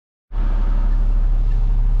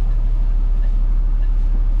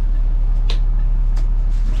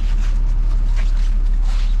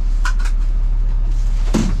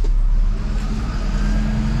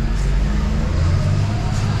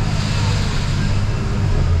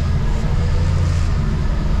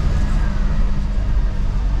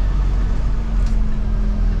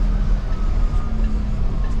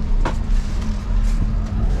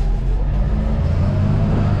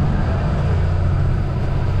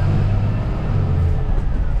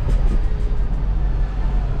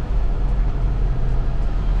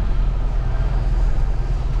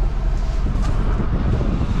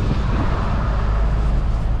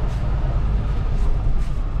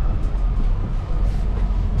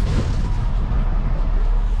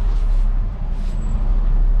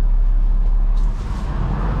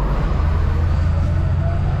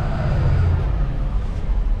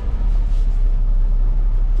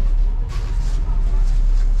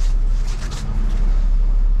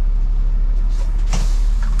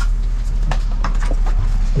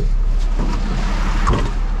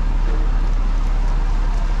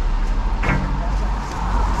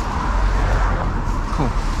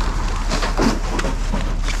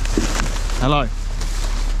Hello.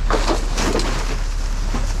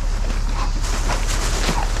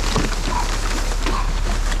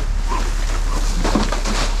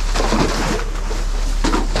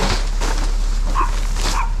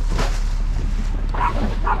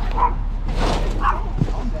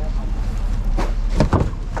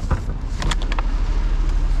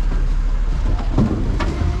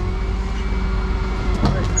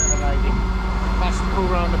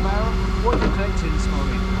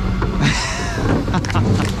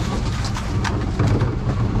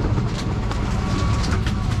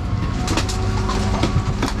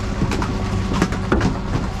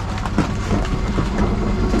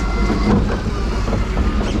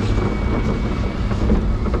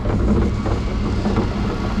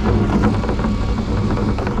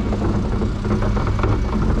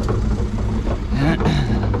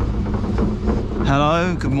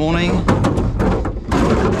 Hello, good morning.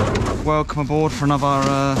 Welcome aboard for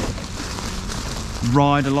another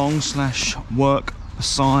ride along slash work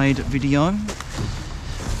aside video.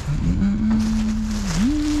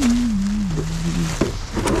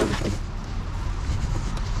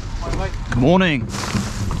 Good morning.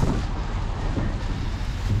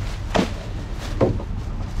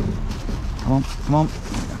 Come on, come on.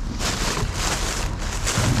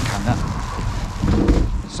 Okay, that.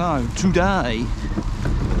 So today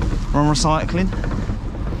we're on recycling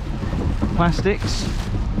plastics,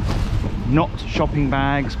 not shopping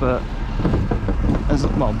bags, but as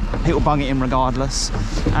well, people bung it in regardless,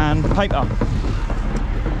 and paper.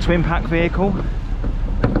 Twin pack vehicle,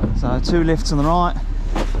 so 2 lifts on the right,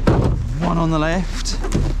 1 on the left.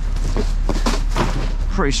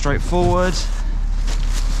 Pretty straightforward.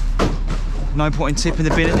 No point in tipping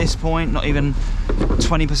the bin at this point, not even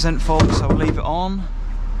 20% full, so we'll leave it on.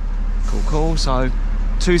 Cool. So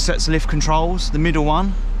 2 sets of lift controls, the middle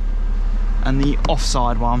one and the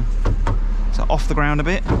offside one, so off the ground a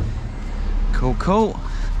bit. Cool.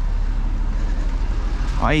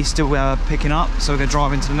 Right, he's still picking up, so we're going to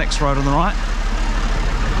drive into the next road on the right.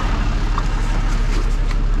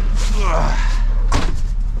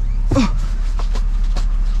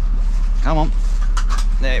 Come on,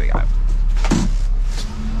 there we go.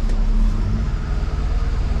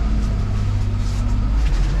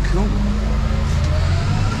 Cool.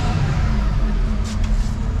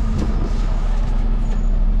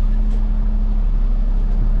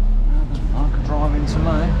 I can drive into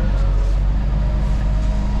me.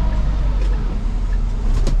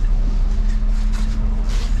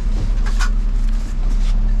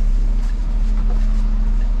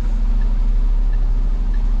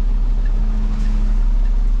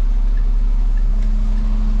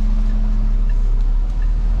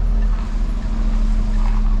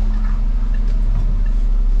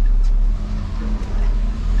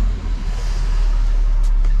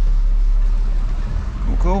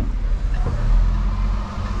 Cool.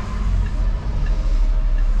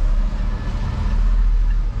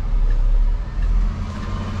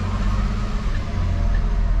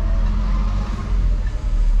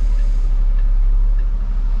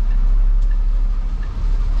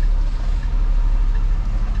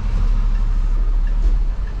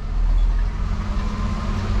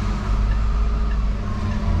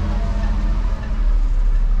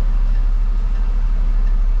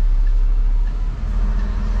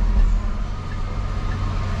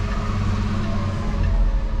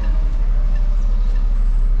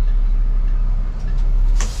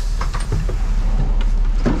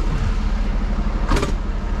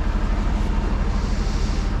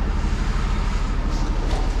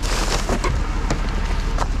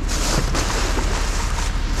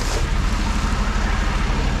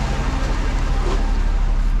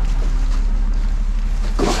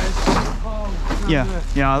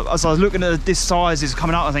 Yeah, as I was looking at this size is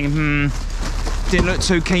coming up, I was thinking, didn't look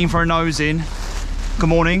too keen for a nose in. Good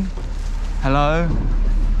morning. Hello.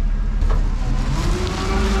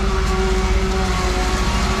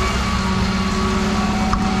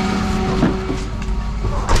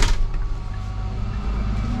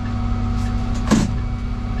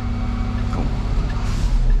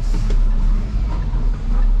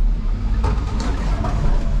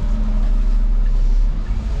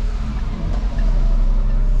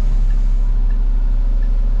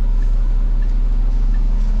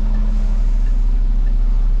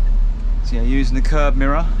 Yeah, using the curb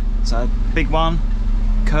mirror, so big one,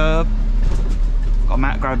 curb, got a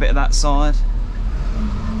mat, grab a bit of that side.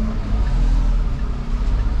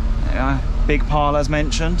 There we go, big pile as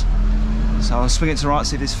mentioned. So I'll swing it to the right,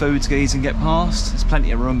 see if this food skis and get past. There's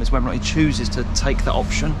plenty of room, it's whether or not he chooses to take that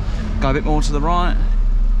option. Go a bit more to the right.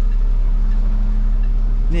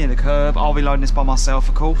 Near the curb, I'll be loading this by myself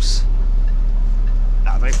of course.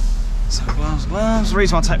 mate. So gloves. The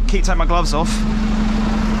reason I keep taking my gloves off,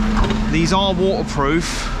 these are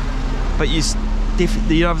waterproof, but you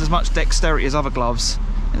don't have as much dexterity as other gloves.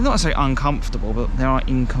 They're not necessarily uncomfortable, but they are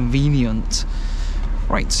inconvenient.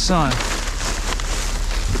 Right, so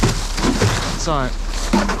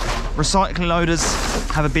recycling loaders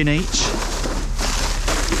have a bin each.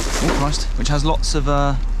 Oh Christ, which has lots of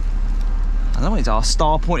I don't know what these are,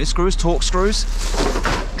 star pointed screws, torque screws,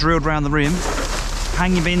 drilled around the rim.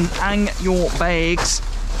 Hang your bags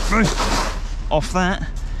off that.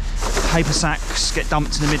 Paper sacks get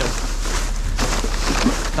dumped in the middle.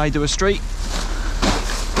 They do a street.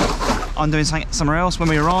 I'm doing something somewhere else. When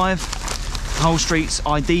we arrive, the whole street's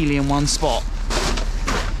ideally in one spot.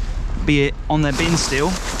 Be it on their bin still,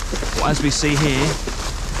 or as we see here,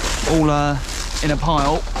 all in a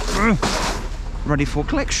pile, ready for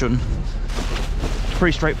collection.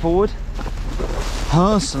 Pretty straightforward.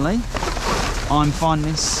 Personally, I'm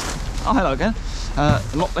finding this, oh hello again, a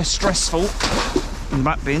lot less stressful in the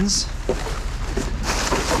back bins.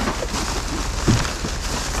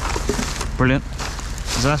 Brilliant.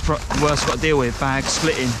 So that's the worst I've got to deal with, bag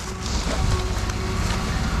splitting.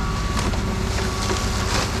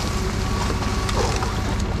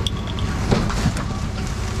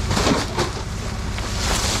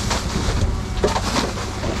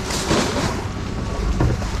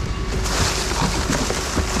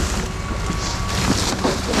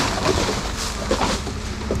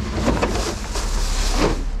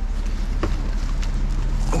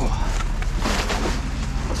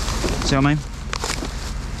 See what I mean?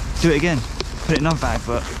 Do it again. Put it in another bag,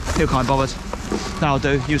 but still can't be bothered. That'll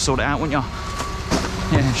do. You sort it out, wouldn't you?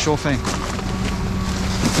 Yeah, sure thing.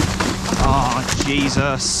 Oh,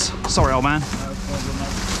 Jesus. Sorry, old man.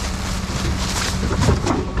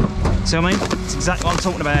 See what I mean? That's exactly what I'm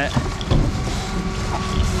talking about.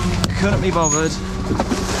 Couldn't be bothered.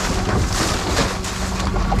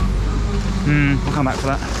 We'll come back for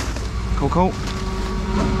that. Cool, cool.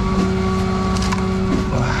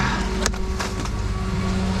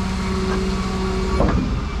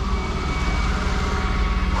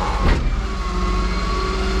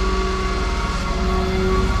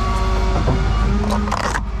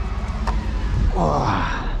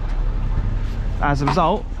 As a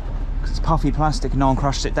result, because it's puffy plastic and no one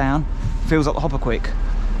crushed it down, fills up the hopper quick.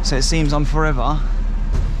 So it seems I'm forever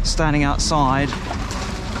standing outside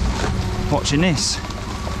watching this.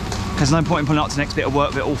 There's no point in pulling up to the next bit of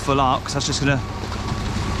work, bit all full up, because that's just going to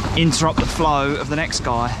interrupt the flow of the next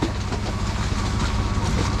guy.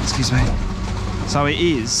 Excuse me. So it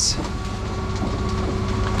is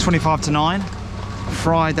 25 to 9,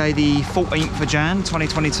 Friday the 14th of Jan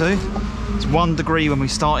 2022. It's 1 degree when we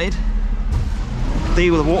started.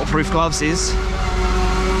 Deal with the waterproof gloves is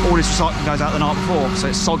all this recycling goes out the night before, so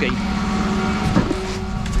it's soggy.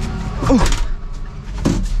 Ooh.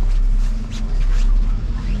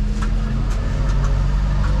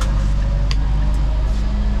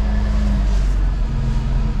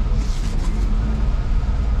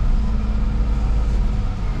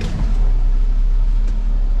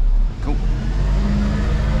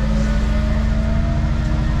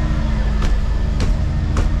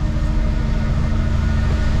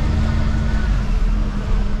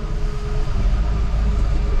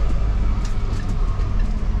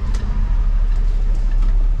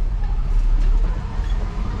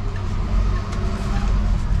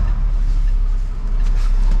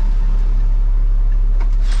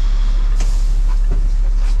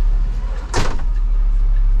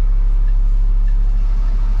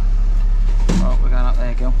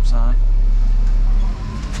 So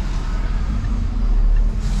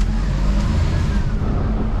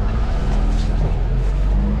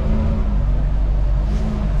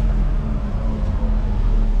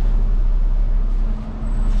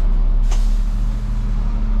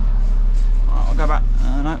I'll go back.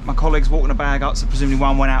 No, my colleague's walking a bag up, so presumably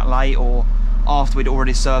one went out late or after we'd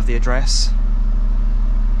already served the address.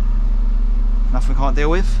 Nothing we can't deal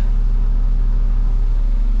with.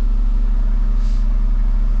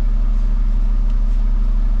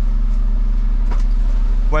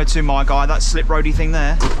 Where to, my guy? That slip roady thing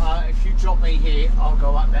there? If you drop me here, I'll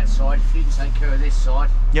go up that side. If you can take care of this side,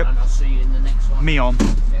 yep. And I'll see you in the next one. Me on.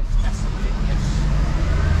 Yeah, that's the bit, yes.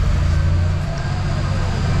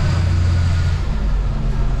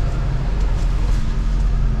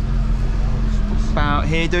 About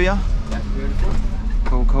here, do ya? That's beautiful.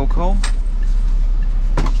 Cool, cool, cool.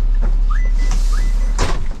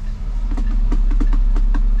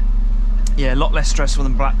 Yeah, a lot less stressful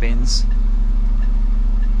than black bins.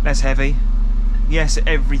 Less heavy. Yes,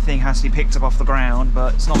 everything has to be picked up off the ground,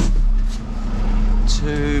 but it's not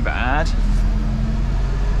too bad.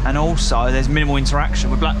 and also there's minimal interaction.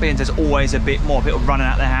 With black bins, there's always a bit more people running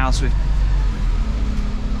out their house with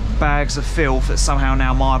bags of filth. That's somehow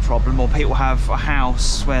now my problem. Or people have a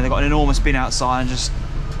house where they've got an enormous bin outside and just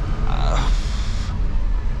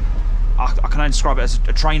I can only describe it as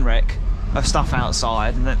a train wreck of stuff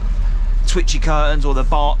outside, and the twitchy curtains, or the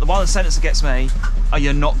one sentence that gets me: are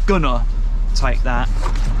you not gonna take that?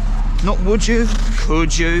 Not would you?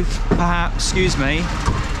 Could you? Perhaps. Excuse me.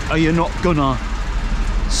 Are you not gonna?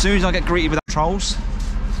 As soon as I get greeted with that controls,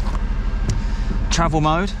 travel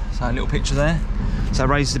mode. So a little picture there. So it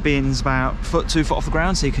raises the bins about 2 foot off the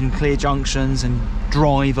ground, so you can clear junctions and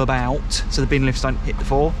drive about, so the bin lifts don't hit the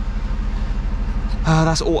floor.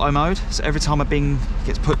 That's auto mode. So every time a bin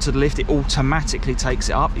gets put to the lift, it automatically takes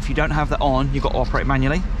it up. If you don't have that on, you've got to operate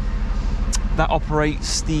manually. That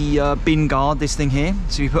operates the bin guard, this thing here.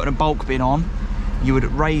 So if you put a bulk bin on, you would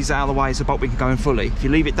raise it out of the way so bulk bin can go in fully. If you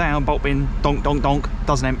leave it down, bulk bin donk donk donk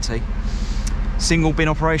doesn't empty. Single bin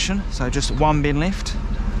operation, so just one bin lift,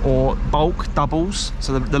 or bulk doubles,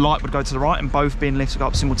 so the light would go to the right and both bin lifts would go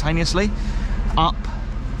up simultaneously, up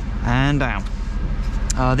and down.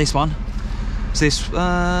 This one, so this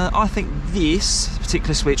I think this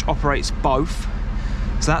particular switch operates both.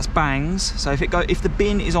 So that's bangs. So if the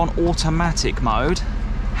bin is on automatic mode,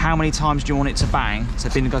 how many times do you want it to bang? So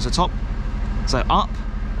the bin goes to the top. So up,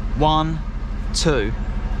 1, 2.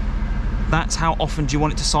 That's how often do you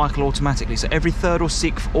want it to cycle automatically. So every 3rd or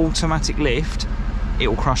 6th automatic lift, it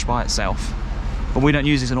will crush by itself. But we don't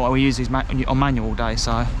use this in auto, we use these on manual all day,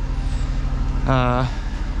 so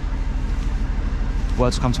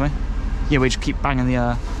words will come to me. Yeah, we just keep banging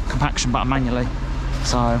the compaction button manually.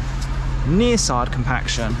 So near side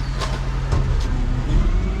compaction,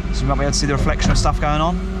 so you might be able to see the reflection of stuff going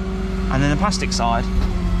on, and then the plastic side.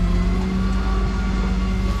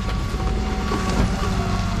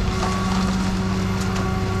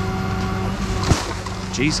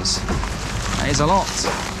 Jesus, that is a lot.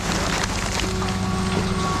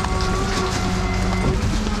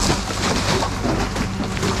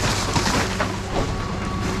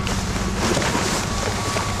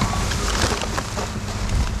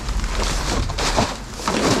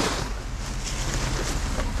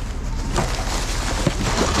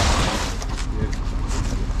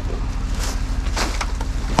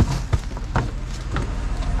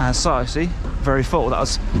 And so, see, very full. That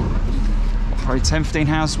was probably 10-15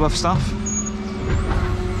 houses worth of stuff.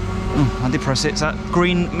 I did press it. So that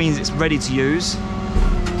green means it's ready to use.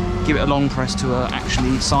 Give it a long press to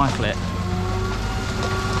actually cycle it.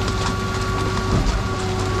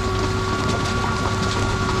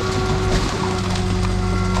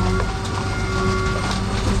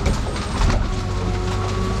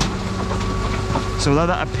 So although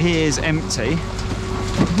that appears empty,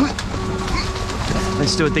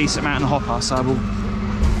 there's still a decent amount in the hopper, so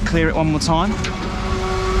we'll clear it one more time.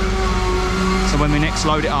 So when we next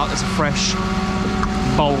load it up, there's a fresh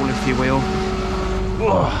bowl, if you will.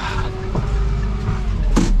 Ugh.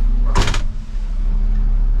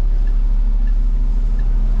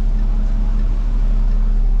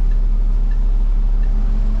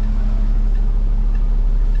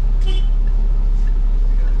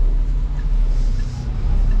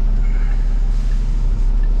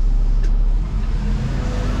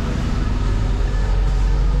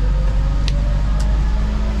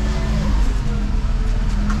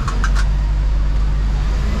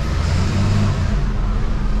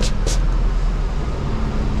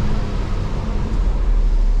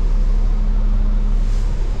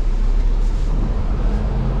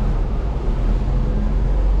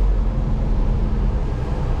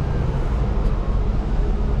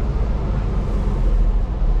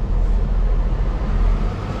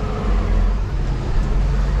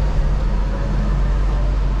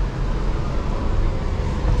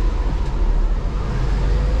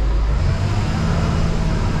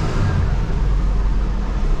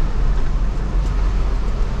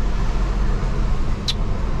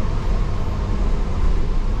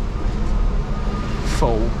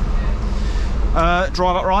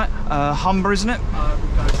 Drive up right, Humber, isn't it? We'll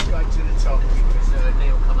go straight to the top because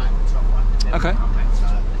Neil come out the top one.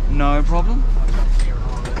 Okay. No problem.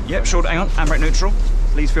 Yep, sure. Hang on. Handbrake neutral.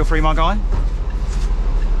 Please feel free, my guy.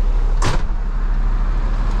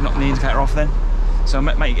 Knock the indicator off then. So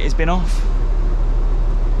mate, get his bin off.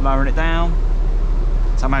 Lowering it down.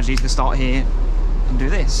 So I imagine he's going to start here and do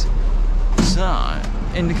this. So,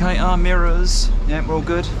 indicator, mirrors. Yeah, we're all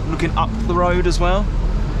good. Looking up the road as well.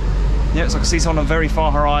 Yeah, so I can see someone on a very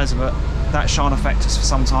far horizon, but that shan't affect us for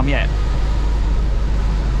some time yet.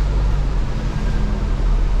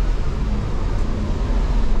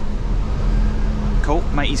 Cool,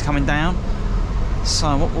 matey's coming down.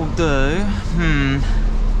 So what we'll do,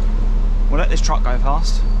 we'll let this truck go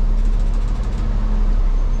past.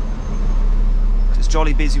 It's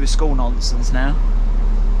jolly busy with school nonsense now.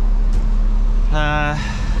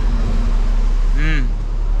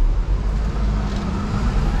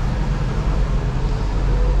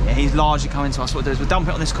 Yeah, he's largely coming to us. What we'll do is we'll dump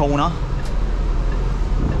it on this corner.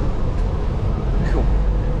 Cool.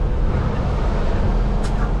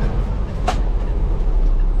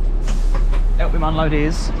 Help him unload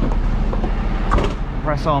his.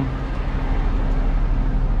 Press on.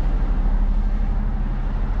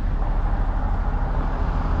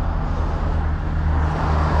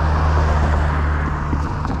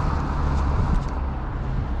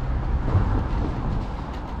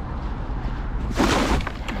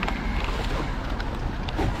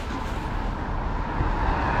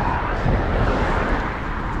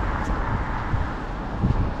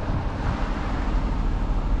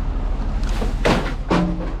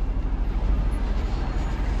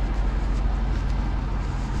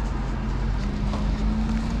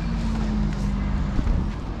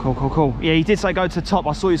 Cool, cool, cool. Yeah, he did say go to the top.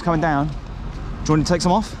 I saw he was coming down. Do you want me to take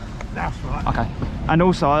some off? That's right. Okay. And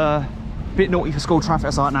also, a bit naughty for school traffic. I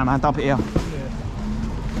was like, no man, dump it here. Yeah.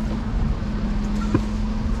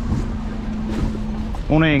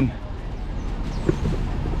 Morning.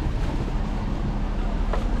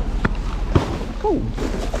 Cool.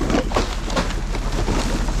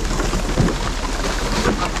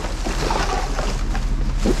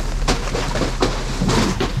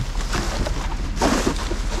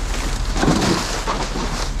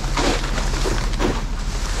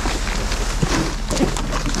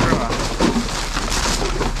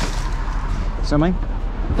 So mate,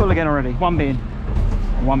 full again already. One bin.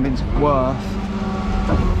 One bin's worth.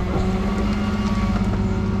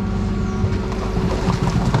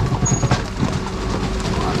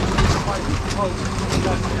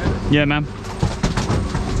 Yeah, man.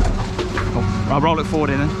 Cool. I'll roll it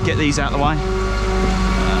forward in and get these out of the way.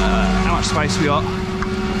 How much space we got?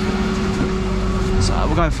 So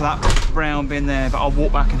we'll go for that brown bin there, but I'll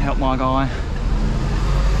walk back and help my guy.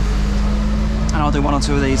 And I'll do one or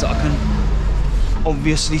two of these that I can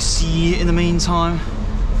obviously see in the meantime.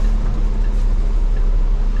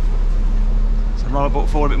 So roll it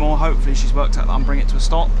forward a bit more. Hopefully she's worked out that I'm bringing it to a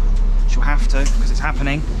stop. She'll have to because it's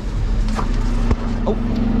happening. Oh,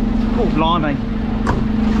 blimey.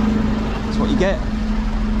 That's what you get.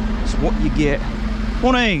 That's what you get.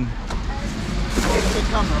 Morning.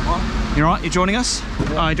 You alright? You're joining us?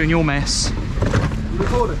 Yeah. Oh, you're doing your mess. You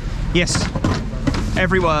recording? Yes.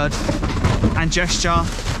 Every word and gesture.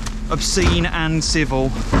 Obscene and civil.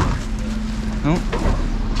 Oh.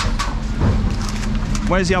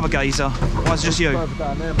 Where's the other gazer? Why is it just you?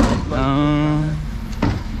 Down there,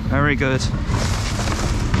 very good.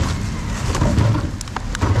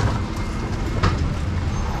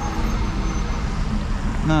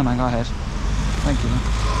 No man, go ahead. Thank you man.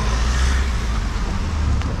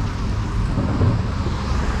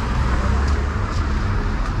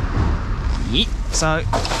 So,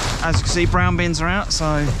 as you can see, brown bins are out,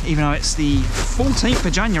 so even though it's the 14th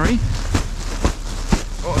of January,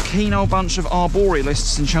 got a keen old bunch of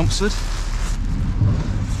arborealists in Chelmsford.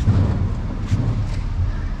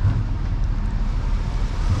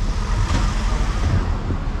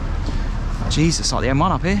 Jesus, like the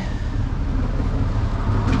M1 up here.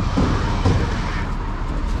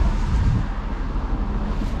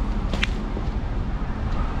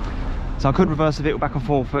 So I could reverse the vehicle back and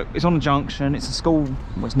forth, but it's on a junction, it's a school,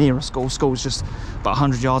 well it's near a school, school's just about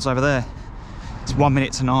 100 yards over there. It's 1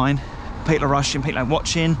 minute to 9. People are rushing, people are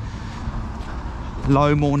watching.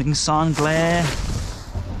 Low morning sun, glare.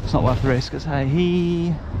 It's not worth the risk, it's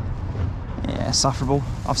yeah, sufferable.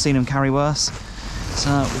 I've seen him carry worse.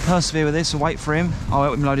 So we'll persevere with this, we'll wait for him, I'll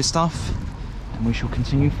help him load his stuff, and we shall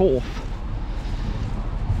continue forth.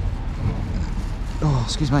 Oh,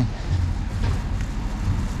 excuse me.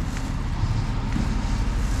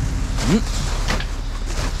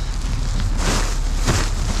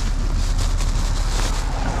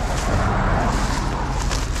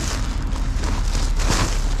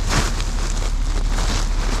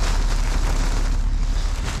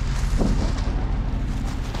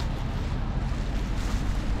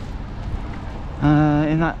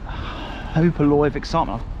 In that hope of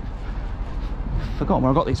excitement, I've forgotten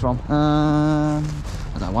where I got these from. I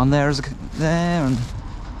don't know, one there is there, and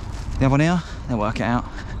the other one here. They'll work it out.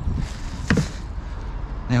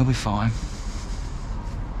 They'll be fine.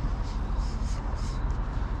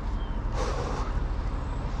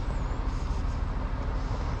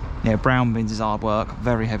 Yeah, brown bins is hard work,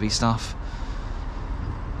 very heavy stuff.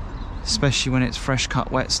 Especially when it's fresh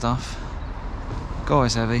cut wet stuff. God,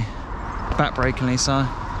 it's heavy. Back-breakingly so.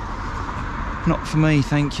 Not for me,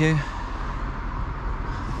 thank you.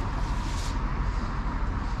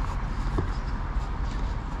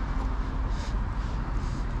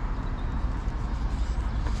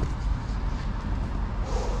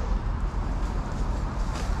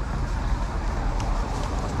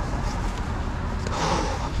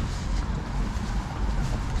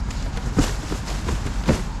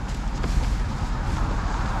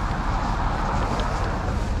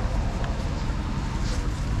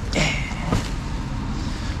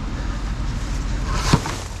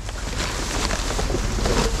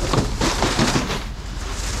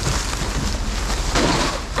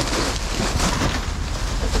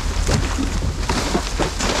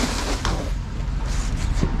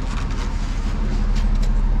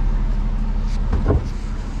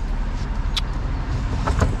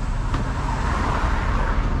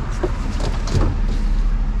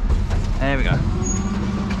 There we go.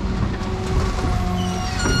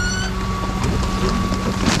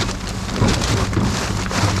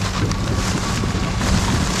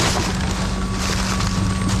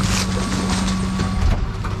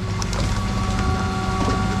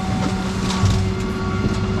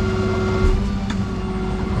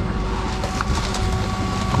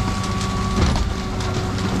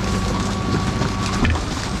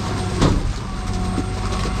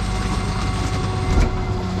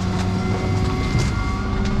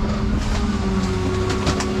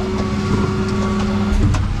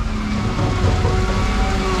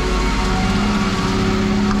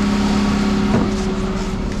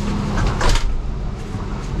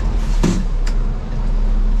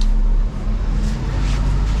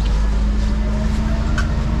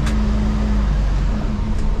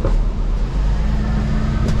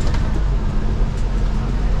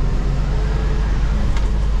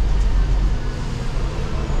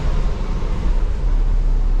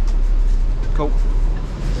 Cool.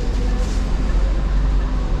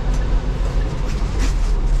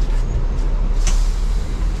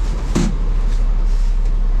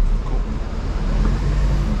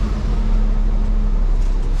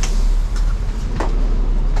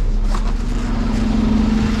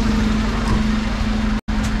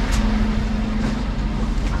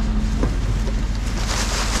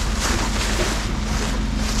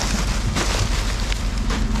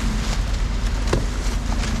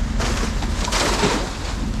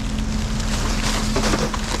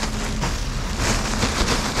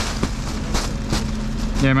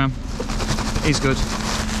 Yeah, man. He's good.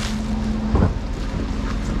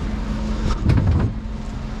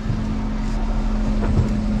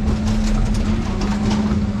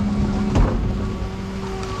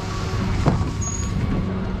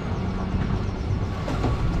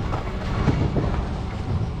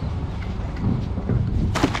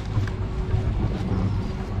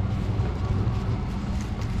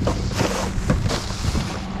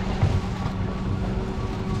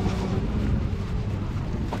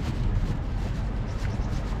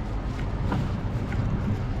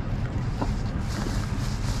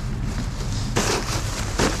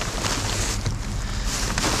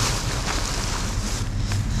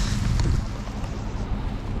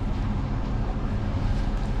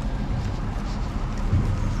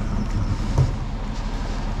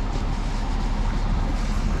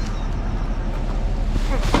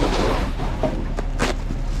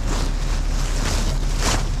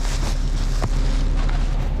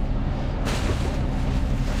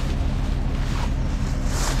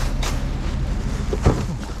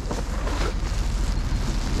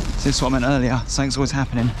 This is what I meant earlier, something's always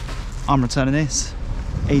happening. I'm returning this,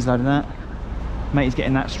 he's loading that, mate's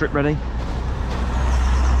getting that strip ready.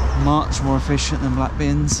 Much more efficient than black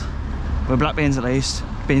bins. Well, black bins at least,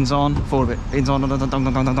 bins on, forward of it, bins on, dong, dong,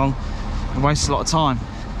 dong, dong, dong, dong. It wastes a lot of time.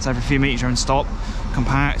 So every few metres you're in stop,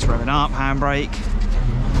 compact, revving up, handbrake,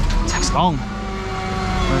 takes long.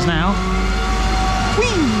 Whereas now,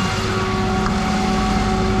 whee!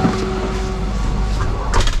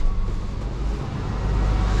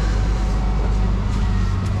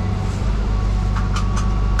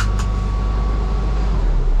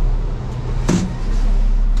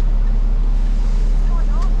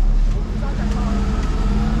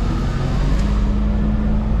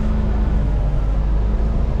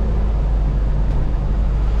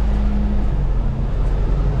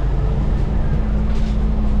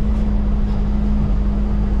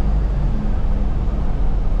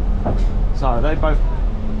 So they both,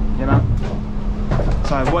 you know.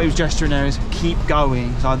 So what he was gesturing there is keep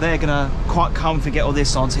going. So they're gonna quite comfy get all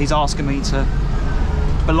this on. So he's asking me to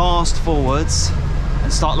blast forwards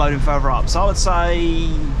and start loading further up. So I would say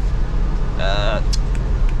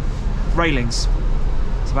railings.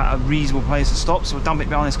 It's about a reasonable place to stop, so we'll dump it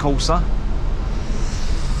behind this Corsa.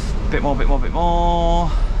 Bit more, bit more, bit more.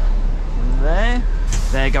 There.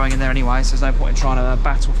 They're going in there anyway, so there's no point in trying to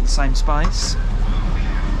battle for the same space.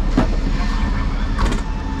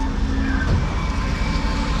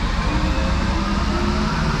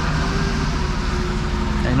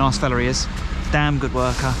 Yeah, nice fella he is. Damn good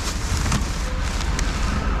worker.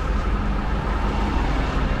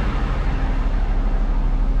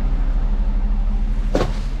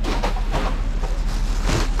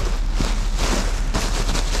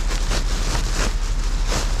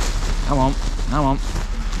 Come on, come on.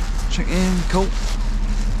 Check in, cool.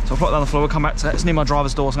 So I'll plot down the floor, we'll come back to it. It's near my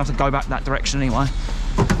driver's door, so I have to go back that direction anyway.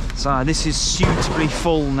 So this is suitably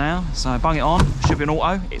full now. So bung it on, should be an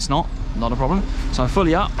auto. It's not a problem. So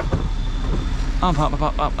fully up. Up, up, up,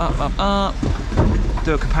 up, up, up, up, up.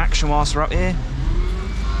 Do a compaction whilst we're up here.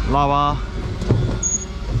 Lower.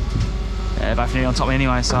 Yeah, both nearly on top of me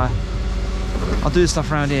anyway, so I'll do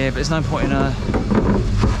stuff around here, but there's no point in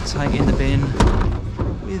taking the bin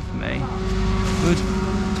with me. Good.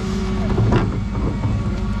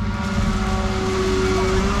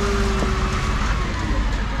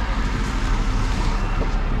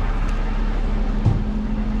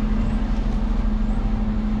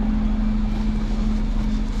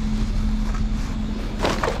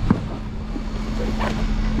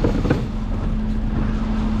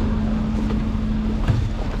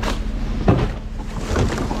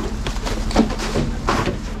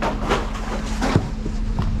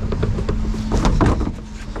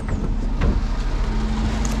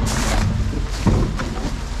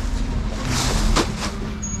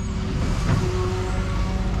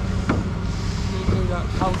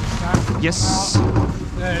 Yes.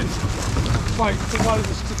 Then wait for one of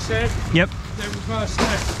us to sit. Yep. Then reverse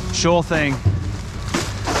left. Sure thing.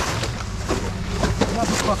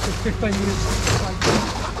 Another fucking 15 minutes.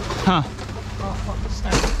 Huh. Oh, fucking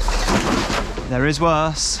stand. There is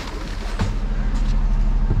worse.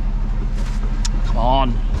 Come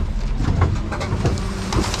on.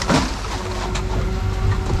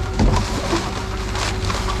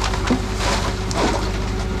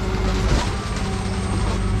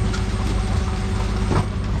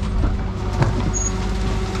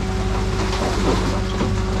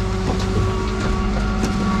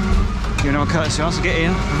 You know, courtesy on, so get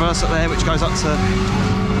in, reverse up there, which goes up to.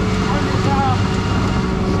 Only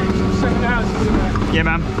 6 or 7 hours to do that. Yeah,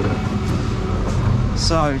 man.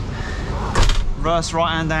 So, reverse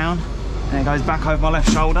right hand down, and it goes back over my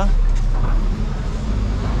left shoulder.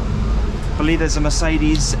 I believe there's a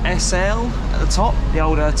Mercedes SL at the top, the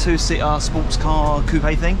older 2-seater sports car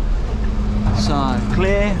coupe thing. So,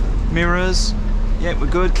 clear, mirrors, yeah, we're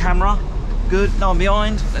good, camera, good, no one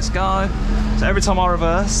behind, let's go. So every time I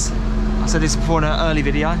reverse, I said this before in an earlier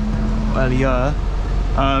video,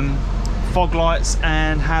 fog lights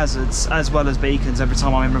and hazards as well as beacons every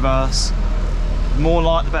time I'm in reverse. More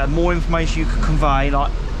light the better, more information you can convey,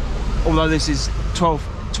 like, although this is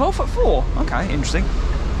 12'4", okay, interesting.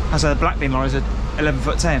 As a black bin lorry is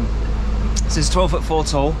 11'10". This is 12'4"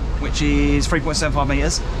 tall, which is 3.75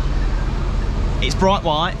 metres. It's bright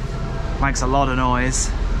white, makes a lot of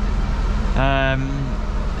noise.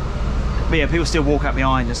 But yeah, people still walk out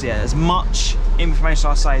behind us. Yeah, as much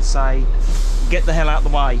information I say, get the hell out of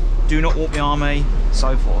the way, do not walk behind me,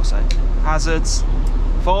 so forth. So hazards,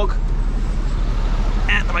 fog,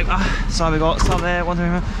 at the way. So we got some there, one,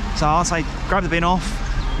 two, so I'll say grab the bin off,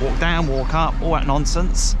 walk down, walk up, all that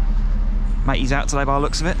nonsense. Matey's out today by the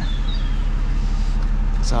looks of it.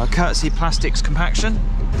 So courtesy plastics compaction,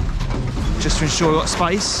 just to ensure we've got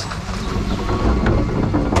space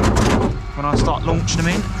when I start launching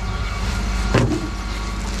them in.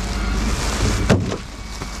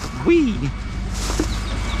 Whee!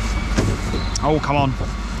 Oh, come on.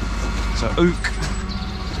 So, ook.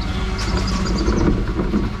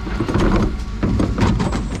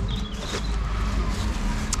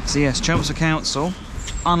 So yes, Chelmsford Council,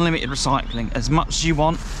 unlimited recycling. As much as you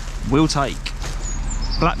want, we'll take.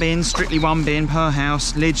 Black bin, strictly one bin per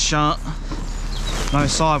house, lid shut. No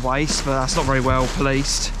side waste, but that's not very well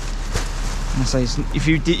policed. I say,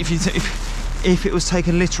 if it was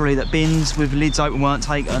taken literally that bins with lids open weren't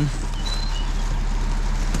taken,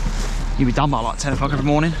 you'd be done by like 10 o'clock every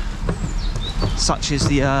morning. Such is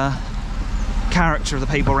the character of the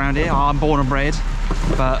people around here. I'm born and bred,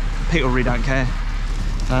 but people really don't care.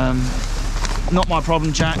 Not my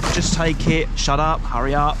problem, Jack, just take it, shut up,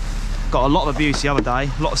 hurry up. Got a lot of abuse the other day,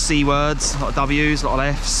 a lot of C words, a lot of W's, a lot of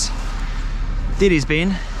F's. Did his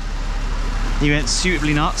bin. He went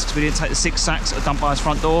suitably nuts because we didn't take the 6 sacks that are dumped by his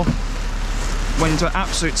front door. Went into an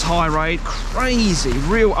absolute tirade, crazy,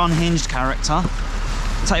 real unhinged character.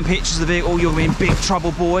 taking pictures of the vehicle, you'll be in big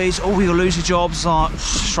trouble, boys. Oh, you'll lose your jobs. Like,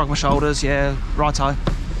 shrug my shoulders, yeah, righto.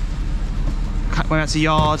 Went out to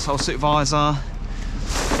yard, told supervisor.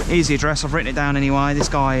 Here's the address, I've written it down anyway. This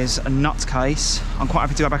guy is a nutcase. I'm quite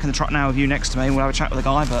happy to go back in the truck now with you next to me. We'll have a chat with the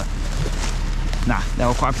guy, but nah, they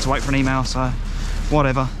were quite happy to wait for an email, so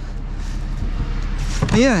whatever.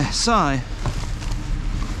 But yeah, so.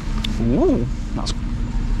 Ooh, that's.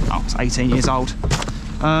 Oh, it's 18 years old.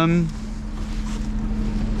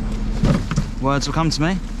 Words will come to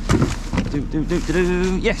me.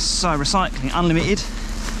 Yes, so recycling unlimited.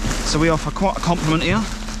 So we offer quite a compliment here.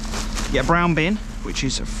 You get a brown bin, which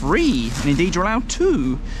is free, and indeed you're allowed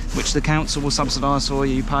 2, which the council will subsidise for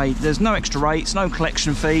you. You pay. There's no extra rates, no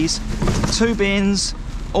collection fees. 2 bins,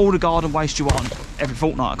 all the garden waste you want, every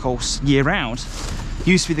fortnight, of course, year round.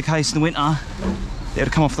 Used to be the case in the winter. They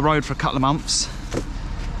would come off the road for a couple of months.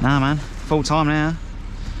 Nah, man, full time now.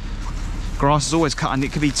 Grass is always cut, and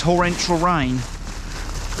it could be torrential rain.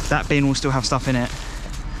 That bin will still have stuff in it.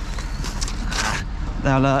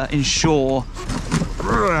 They'll ensure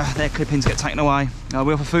their clippings get taken away.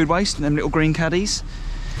 We offer food waste in them little green caddies,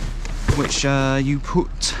 which you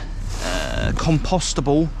put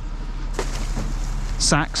compostable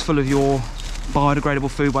sacks full of your biodegradable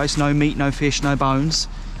food waste. No meat, no fish, no bones.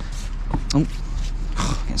 Oh,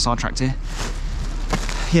 getting sidetracked here.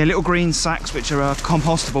 Yeah, little green sacks which are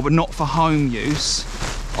compostable but not for home use.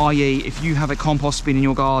 I.e., if you have a compost bin in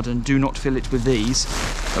your garden, do not fill it with these,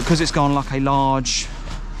 because it's gone like a large.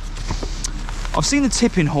 I've seen the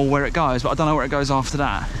tipping hall where it goes, but I don't know where it goes after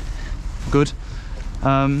that. Good.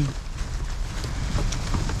 Yeah,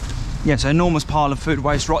 so enormous pile of food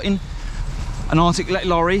waste rotting. An Arctic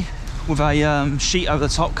lorry with a sheet over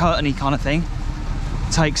the top, curtainy kind of thing,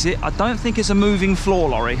 takes it. I don't think it's a moving floor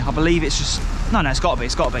lorry. I believe it's just. No, it's got to be.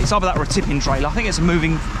 It's got to be. It's either that or a tipping trailer. I think it's a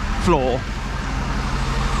moving floor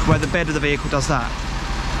where the bed of the vehicle does that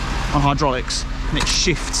on hydraulics, and it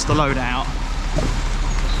shifts the load out.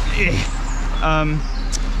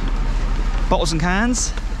 Bottles and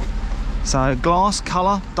cans. So glass,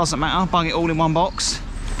 colour, doesn't matter. Bung it all in one box.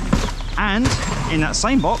 And in that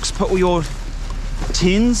same box, put all your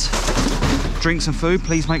tins, drinks and food.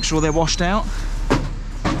 Please make sure they're washed out.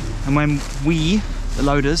 And when we, the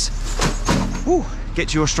loaders, get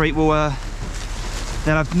to your street, we'll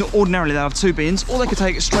ordinarily they'll have 2 bins, or they could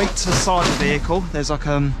take it straight to the side of the vehicle. There's like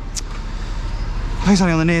I think it's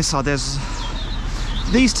only on the near side. There's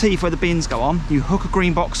these teeth where the bins go on. You hook a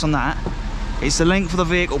green box on that. It's the length of the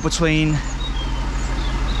vehicle between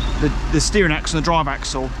the steering axle and the drive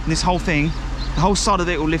axle. And this whole thing, the whole side of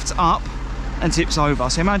the vehicle lifts up and tips over.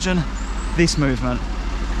 So imagine this movement.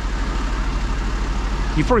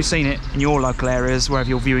 You've probably seen it in your local areas, wherever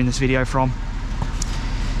you're viewing this video from.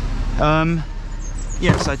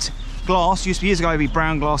 Yeah, so glass used to be years ago, it'd be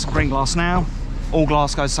brown glass and green glass now. All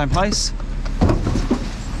glass goes the same place.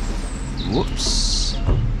 Whoops.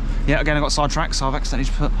 Yeah, again I got sidetracked, so I've accidentally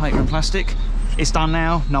put paper and plastic. It's done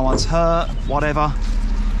now, no one's hurt, whatever.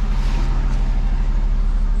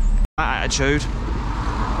 That attitude,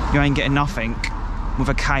 you ain't getting nothing with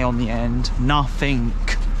a K on the end. Nothing.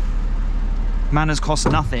 Manners cost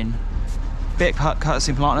nothing. Bit of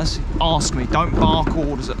courtesy and politeness. Ask me, don't bark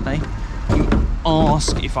orders at me. You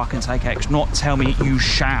ask if I can take extra, not tell me you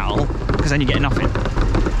shall, because then you get nothing.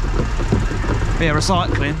 But yeah,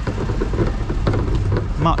 recycling,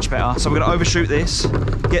 much better. So we're going to overshoot this,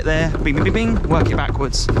 get there, bing, bing, bing, bing, work it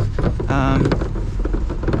backwards. Yeah,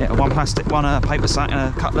 one paper sack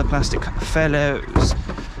and a couple of plastic fellows.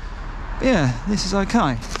 But yeah, this is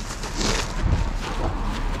okay.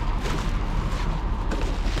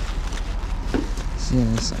 So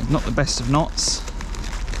yeah, it's not the best of knots.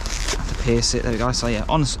 Have to pierce it. There we go. So yeah,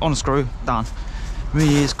 on a screw, done.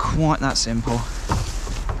 Really is quite that simple.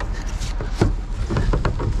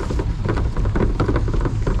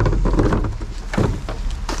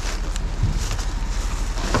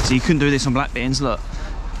 So you couldn't do this on black bins. Look,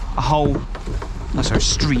 a whole, no sorry,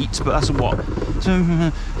 street, but that's a what?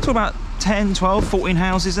 So talk about 10, 12, 14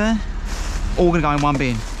 houses there, all gonna go in one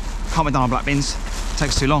bin. Can't be done on black bins. It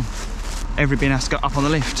takes too long. Every bin has to go up on the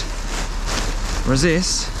lift. Whereas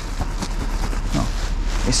this, oh,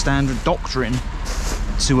 it's standard doctrine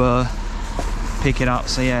to pick it up.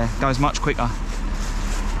 So yeah, it goes much quicker.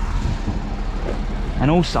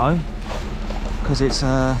 And also, because it's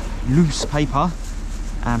loose paper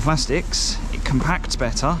and plastics, it compacts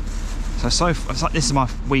better. So it's like, this is my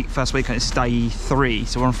first weekend. It's day 3.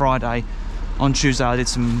 So we're on Friday. On Tuesday I did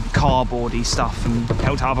some cardboardy stuff and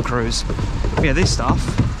helped other crews. But yeah, this stuff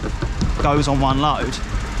goes on one load.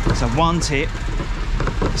 So one tip.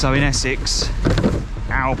 So in Essex,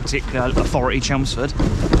 our particular authority, Chelmsford.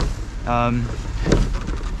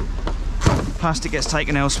 Plastic gets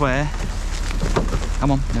taken elsewhere.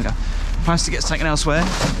 Come on, there we go. Plastic gets taken elsewhere,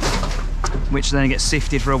 which then gets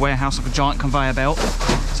sifted through a warehouse like a giant conveyor belt.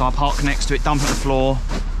 So I park next to it, dump it on the floor.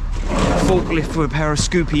 Forklift with a pair of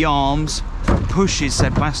scoopy arms pushes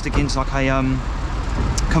said plastic into like a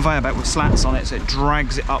conveyor belt with slats on it, so it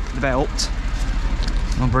drags it up the belt.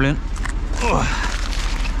 Oh, brilliant.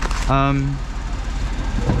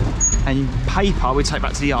 And paper we take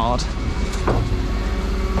back to the yard.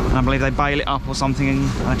 And I believe they bale it up or something,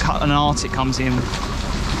 and an Arctic comes in.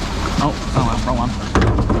 Oh, wrong one.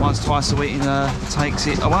 Once, twice a week and takes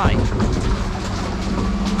it away.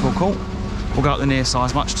 Cool, cool. We'll go up the near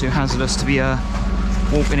side, much too hazardous to be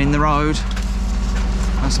walking in the road.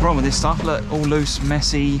 That's the problem with this stuff. Look, all loose,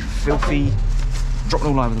 messy, filthy, dropping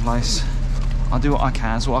all over the place. I do what I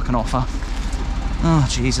can, that's what I can offer. Oh,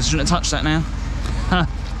 Jesus, shouldn't have touched that now.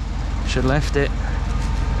 Should have left it.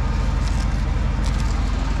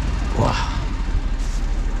 Whoa.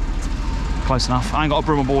 Close enough. I ain't got a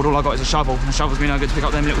broom or board, all I got is a shovel. And a shovel's me no good to pick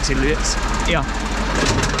up them little tidbits. Yeah.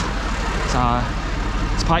 So,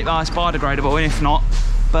 it's paper, it's biodegradable, and if not,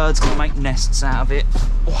 birds can make nests out of it.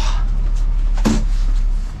 Oh.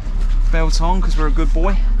 Belt on, because we're a good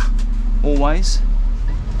boy. Always.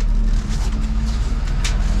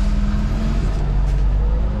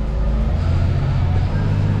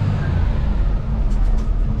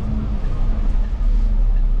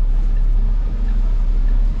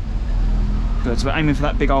 Good, so we're aiming for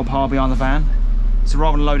that big old pile behind the van. So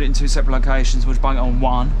rather than load it in two separate locations, we'll just bung it on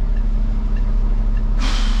one.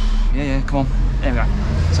 Yeah, come on. There we go.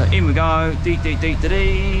 So in we go.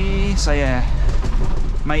 Dee. So yeah,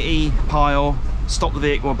 matey, pile, stop the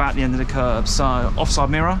vehicle about the end of the curb. So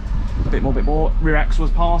offside mirror, a bit more. Rear axle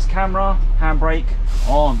was past, camera, handbrake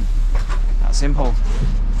on. That's simple.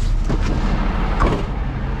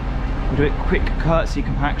 We'll do it quick courtesy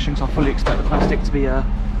compaction, because I fully expect the plastic to be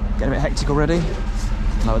getting a bit hectic already.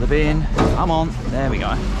 Lower the bin. Come on. There we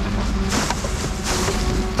go.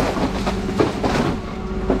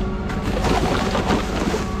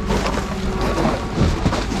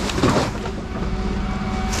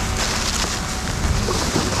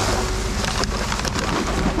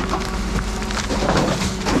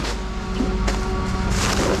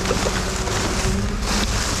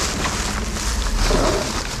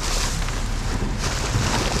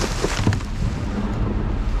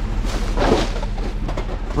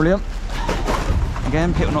 Brilliant.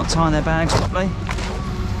 Again, people not tying their bags properly.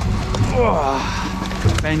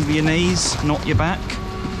 Bend with your knees, not your back.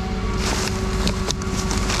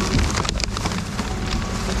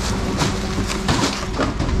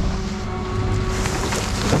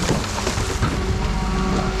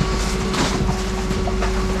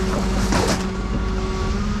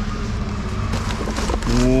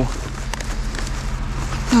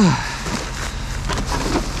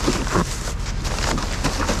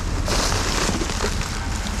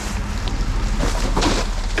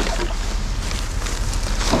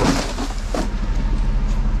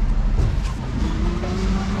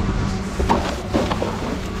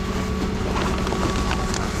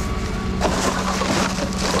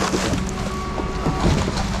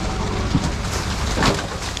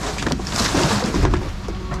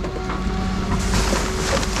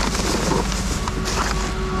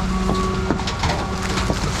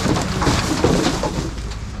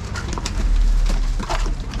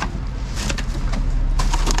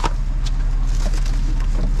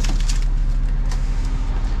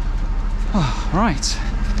 Right.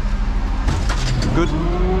 Good.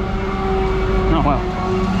 Oh well.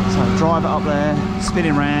 So drive it up there,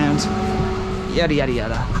 spinning round, yada yada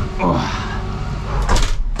yada.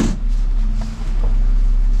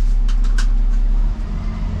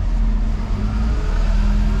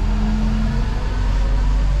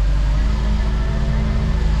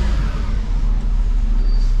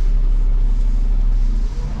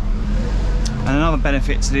 And another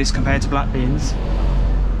benefit to this compared to black bins,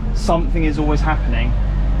 something is always happening,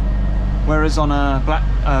 whereas on a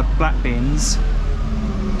black bins,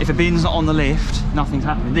 if a bin's not on the lift, nothing's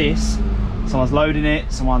happening. This, someone's loading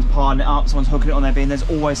it, someone's piling it up, someone's hooking it on their bin, there's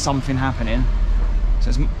always something happening.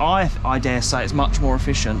 So it's, I dare say it's much more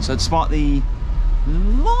efficient. So despite the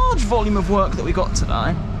large volume of work that we got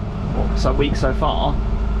today, or week so far,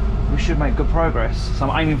 we should make good progress. So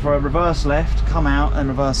I'm aiming for a reverse left, come out and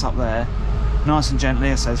reverse up there. Nice and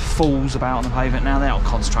gently, as I says, fools about on the pavement now. They're not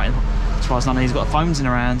concentrating. As far as none of these got phones in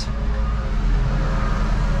around.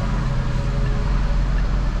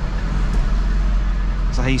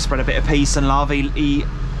 So he spread a bit of peace and love. He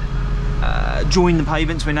join the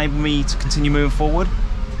pavement to enable me to continue moving forward.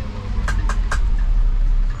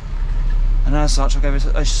 And as such, I gave it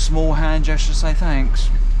a small hand gesture to say thanks.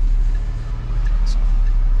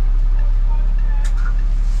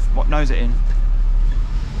 What nose it in?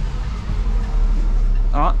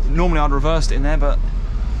 Alright, normally I'd reversed it in there, but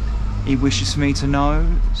he wishes for me to know.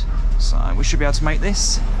 So we should be able to make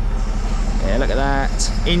this. Yeah, look at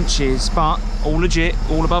that. Inches, but all legit,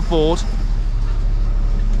 all above board.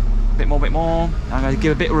 Bit more, bit more. I'm going to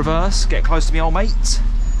give a bit of reverse, get close to my old mate.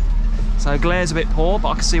 So glare's a bit poor, but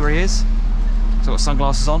I can see where he is. So I've got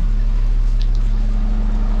sunglasses on.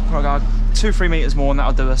 Right, go 2-3 metres more and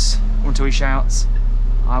that'll do us until he shouts.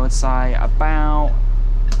 I would say about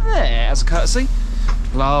there as a courtesy.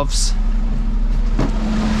 Gloves.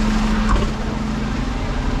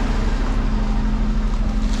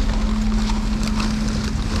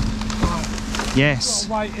 Yes.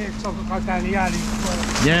 Wait here because I've got to go down the alley.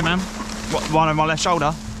 Yeah, man. What, one on my left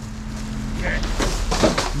shoulder? Yeah.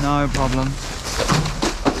 No problem.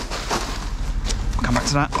 I'll come back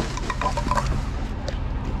to that.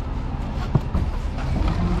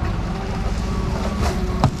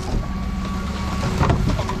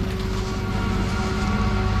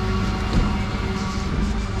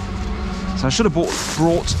 So I should have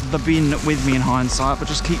brought the bin with me in hindsight, but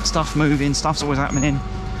just keep stuff moving. Stuff's always happening.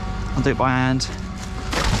 I'll do it by hand.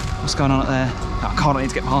 What's going on up there? Oh, I can't need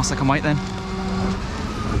to get past. I can wait then.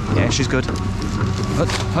 Yeah, she's good. Hut,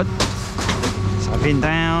 hut. So bin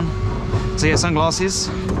down. So yeah, sunglasses.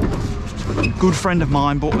 A good friend of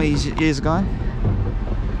mine bought me years ago.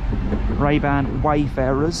 Ray-Ban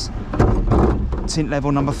Wayfarers. Tint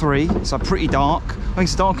level number 3. So pretty dark. I think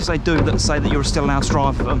it's as dark as they do that say that you're still allowed to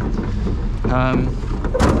drive them.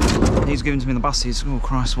 He's given to me in the buses. Oh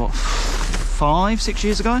Christ, what? 5-6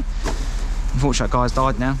 years ago. Unfortunately, that guy's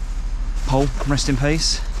died now. Paul, rest in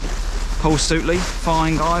peace. Paul Stootley,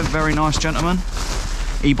 fine guy, very nice gentleman.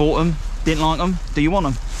 He bought them, didn't like them. Do you want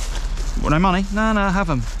them? Well, no money? No, have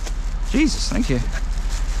them. Jesus, thank you.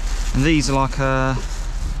 And these are like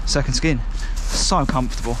second skin. So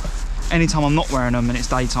comfortable. Anytime I'm not wearing them and it's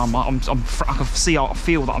daytime, I can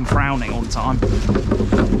feel that I'm frowning all the time.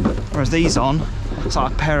 Whereas these on, it's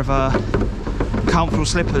like a pair of comfortable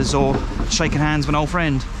slippers or shaking hands with an old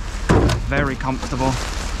friend. Very comfortable.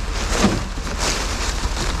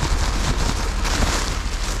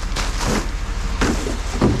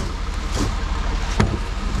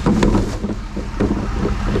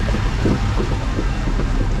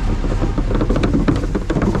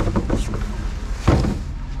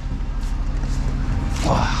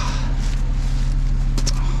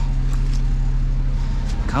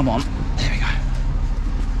 Come on, there we go.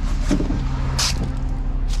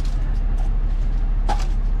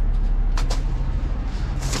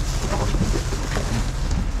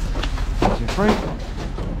 Two, three.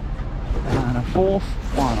 And a fourth.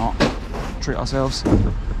 Why not? Treat ourselves.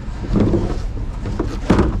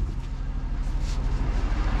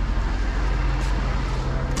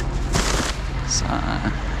 So.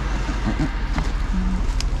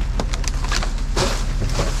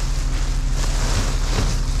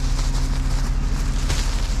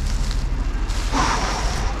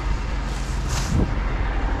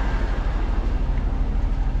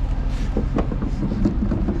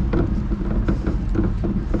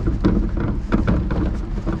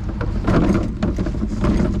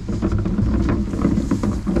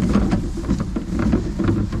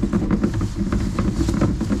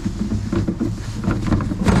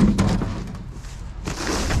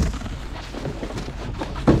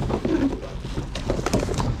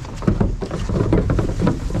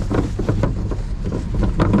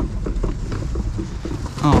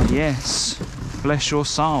 Oh yes, bless your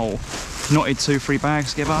soul. Knotted 2-3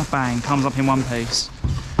 bags together, bang, comes up in one piece.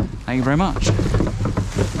 Thank you very much.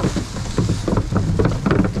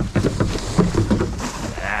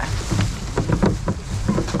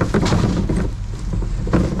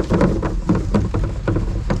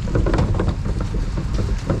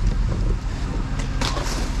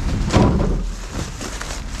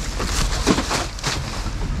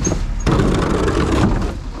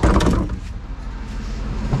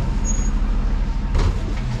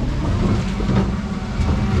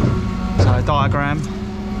 Diagram.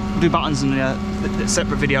 We'll do buttons in a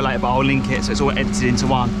separate video later, but I'll link it so it's all edited into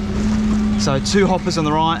one. So 2 hoppers on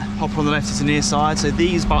the right, hopper on the left is the near side. So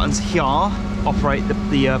these buttons here operate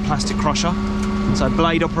the plastic crusher. So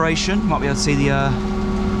blade operation, might be able to see the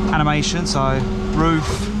animation. So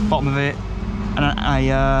roof, bottom of it, and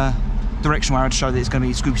a directional arrow to show that it's going to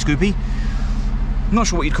be scoopy. I'm not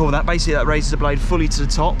sure what you'd call that. Basically that raises the blade fully to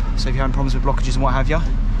the top. So if you're having problems with blockages and what have you.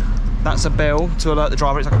 That's a bell to alert the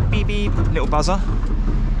driver. It's like a beep beep, little buzzer,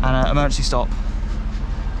 and an emergency stop.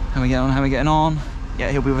 How we getting on? How we getting on?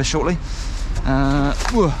 Yeah, he'll be with us shortly.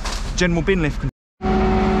 General bin lift.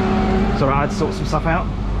 So I had to sort some stuff out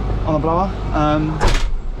on the blower.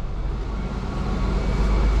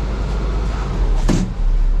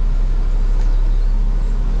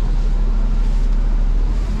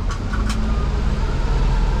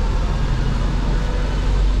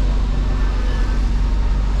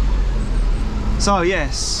 So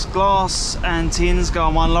yes, glass and tins go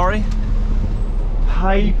on one lorry.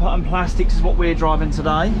 Paper and plastics is what we're driving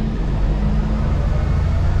today.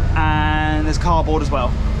 And there's cardboard as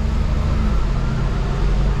well.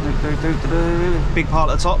 Big part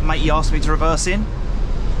at the top, matey asked me to reverse in.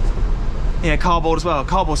 Yeah, cardboard as well.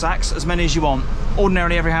 Cardboard sacks, as many as you want.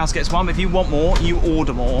 Ordinarily every house gets one, but if you want more, you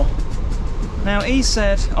order more. Now he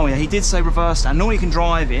said, oh yeah, he did say reverse stand. Normally you can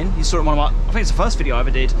drive in. You saw it in one of my, I think it's the first video I ever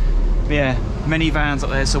did. But yeah, many vans up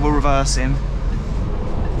there, so we'll reverse him.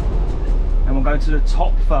 And we'll go to the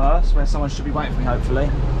top first, where someone should be waiting for me, hopefully.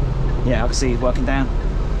 Yeah, I can see he's working down.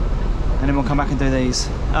 And then we'll come back and do these.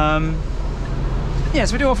 Yeah,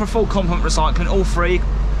 so we do offer full complement recycling, all free,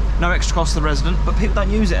 no extra cost to the resident, but people don't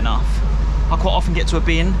use it enough. I quite often get to a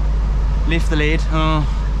bin, lift the lid. Oh,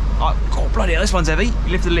 bloody hell, this one's heavy. You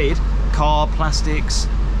lift the lid, car, plastics,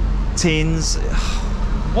 tins.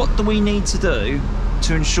 What do we need to do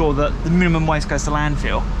to ensure that the minimum waste goes to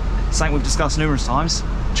landfill? Something we've discussed numerous times.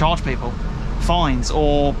 Charge people, fines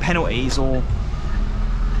or penalties, or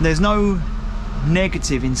there's no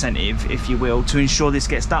negative incentive, if you will, to ensure this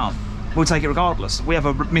gets done. We'll take it regardless. We have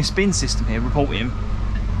a missed bin system here, reporting.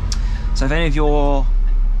 So if any of your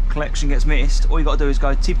collection gets missed, all you got to do is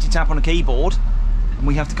go tippity tap on a keyboard and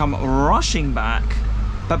we have to come rushing back.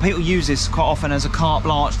 But people use this quite often as a carte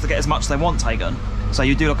blanche to get as much as they want taken. So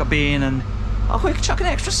you do like a bin and, oh, we can chuck an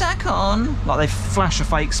extra sack on. Like they flash a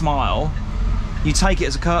fake smile. You take it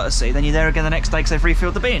as a courtesy, then you're there again the next day because they've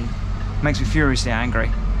refilled the bin. Makes me furiously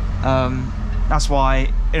angry. That's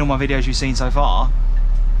why in all my videos you've seen so far,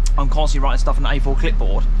 I'm constantly writing stuff on an A4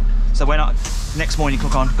 clipboard. So when next morning you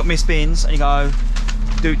click on, got missed bins, and you go,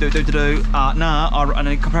 nah, and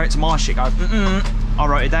then compare it to my shit, go, I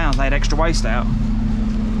wrote it down, they had extra waste out.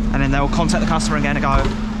 And then they'll contact the customer again and go,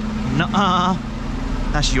 nah,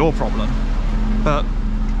 that's your problem. But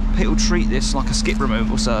people treat this like a skip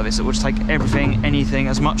removal service. It will just take everything, anything,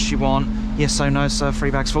 as much as you want. Yes, so, no, sir,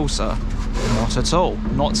 3 bags full, sir. Not at all,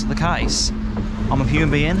 not the case. I'm a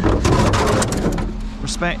human being.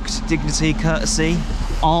 Respect, dignity, courtesy.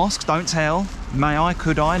 Ask, don't tell. May I,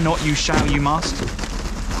 could I, not you shall, you must.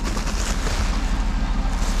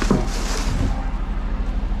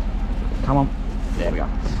 Come on. There we go.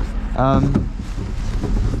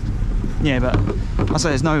 Yeah, but I say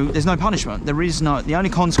there's no punishment. There is no. The only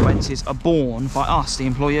consequences are borne by us, the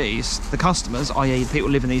employees, the customers, i.e. the people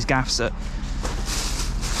who live in these gaffs that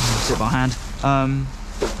sit by hand,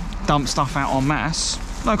 dump stuff out en masse.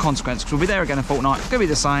 No consequence, because we'll be there again in a fortnight. It's going to be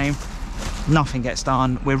the same. Nothing gets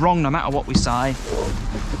done. We're wrong no matter what we say.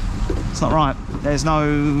 It's not right. There's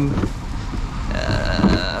no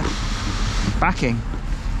backing.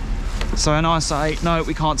 So when I say, no,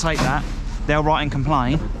 we can't take that, they'll write and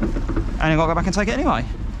complain, and I've got to go back and take it anyway.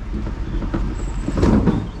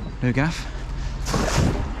 New gaff.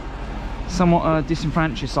 Somewhat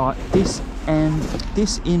disenfranchises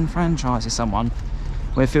someone,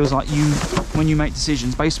 where it feels like you, when you make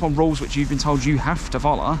decisions based upon rules which you've been told you have to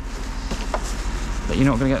follow, that you're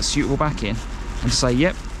not going to get suitable back in, and to say,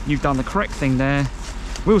 yep, you've done the correct thing there,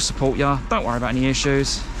 we'll support you, don't worry about any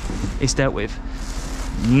issues, it's dealt with.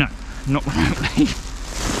 No, not remotely.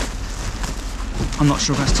 I'm not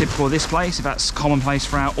sure if that's typical of this place, if that's commonplace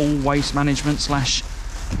throughout all waste management slash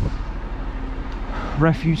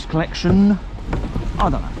refuse collection. I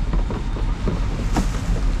don't know.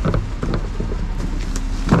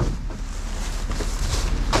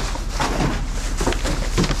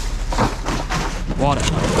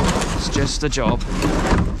 Whatever. It's just a job.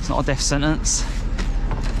 It's not a death sentence.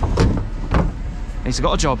 At least I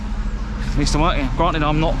got a job. At least I'm working. Granted,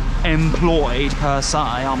 I'm not employed per se.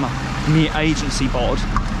 I'm a mere agency bod.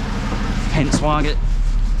 Hence why I get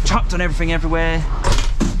chucked on everything everywhere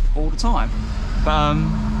all the time. But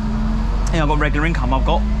yeah, I've got regular income. I've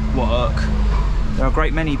got work. There are a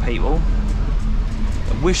great many people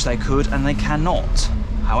that wish they could and they cannot.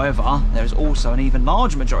 However, there is also an even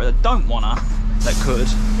larger majority that don't wanna, that could.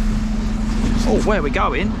 Oh, where are we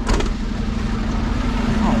going?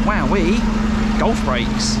 Oh, wowee. Golf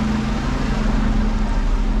brakes.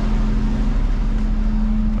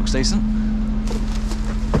 Looks decent.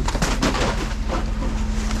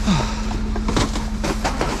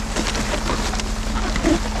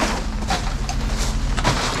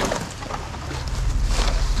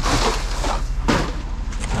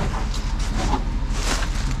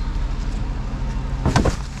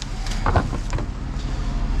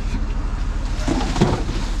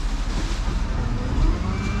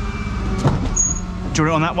 Do you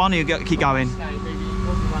want it on that one or you keep going?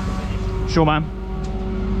 Sure, man.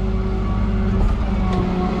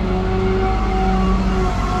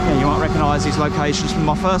 Yeah, you might recognise these locations from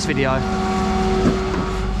my first video.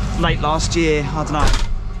 Late last year, I don't know.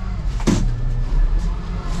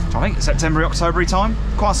 I think September, October time.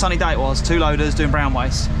 Quite a sunny day it was. 2 loaders doing brown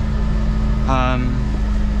waste.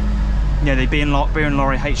 Yeah, the beer and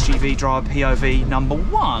Lorry HGV drive POV number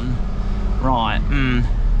 1. Right.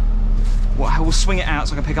 Well, we'll swing it out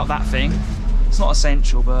so I can pick up that thing. It's not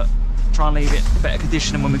essential, but try and leave it in better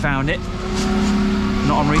condition than when we found it.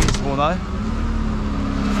 Not unreasonable though.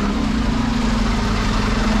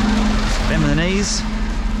 Them with the knees.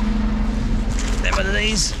 Them with the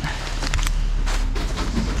knees.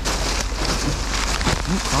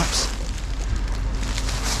 Oh, cripes.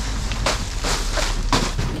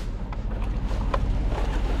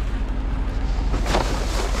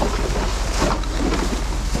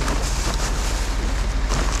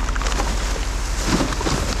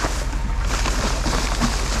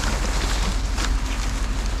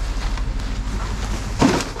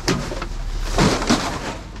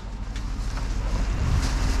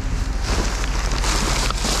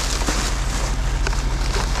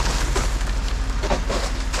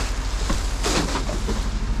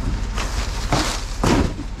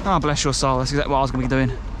 Oh, bless your soul, that's exactly what I was going to be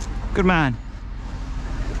doing. Good man.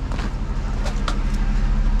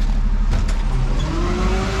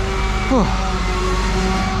 Whew.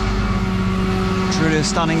 Truly a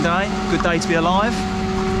stunning day. Good day to be alive.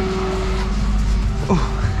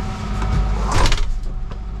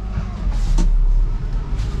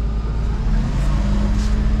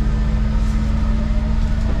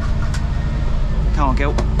 Come on,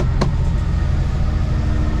 Gil.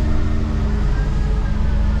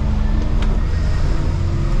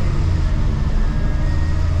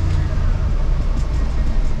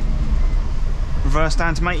 Reverse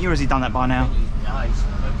down to meet you, or has he done that by now? No, he's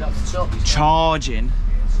moved up the top. Charging,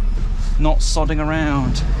 not sodding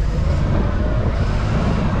around.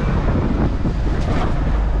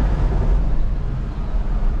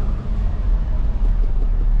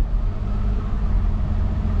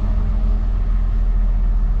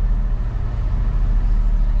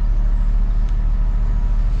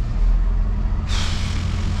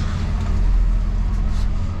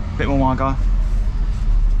 Bit more, my guy.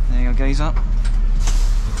 There you go, gaze up.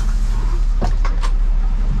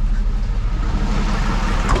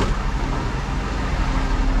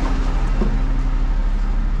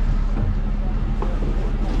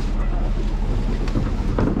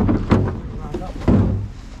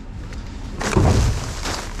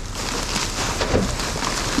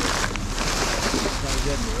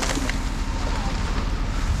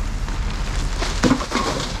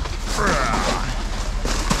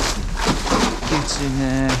 Get in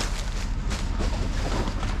there.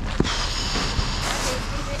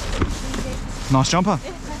 Nice jumper.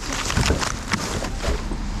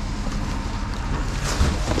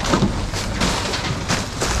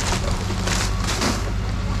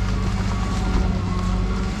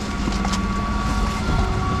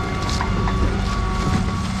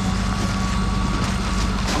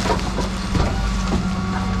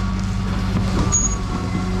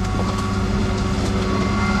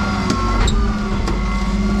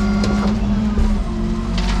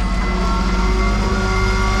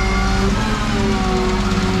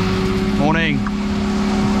 Morning.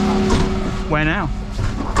 Where now?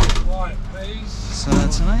 Right, please.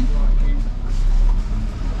 Certainly.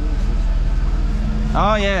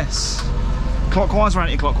 Oh yes. Clockwise or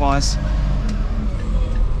anti-clockwise?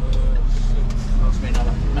 Must be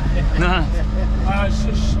another. No. It's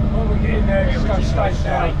just, when we get in there, it's go straight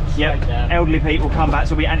down. Yep. Elderly people come back,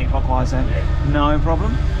 so we'll be anti-clockwise then. No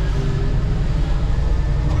problem.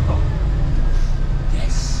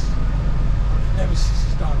 Yes. Nemesis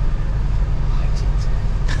is done. I hate it.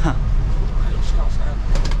 And it starts now.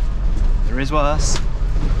 There is worse.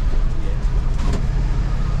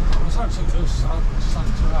 I was hoping to do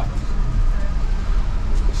something to that.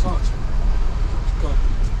 It's like, it's gone.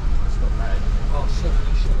 It's got bad. Oh,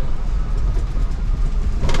 70 shit.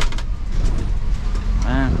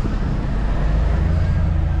 Man.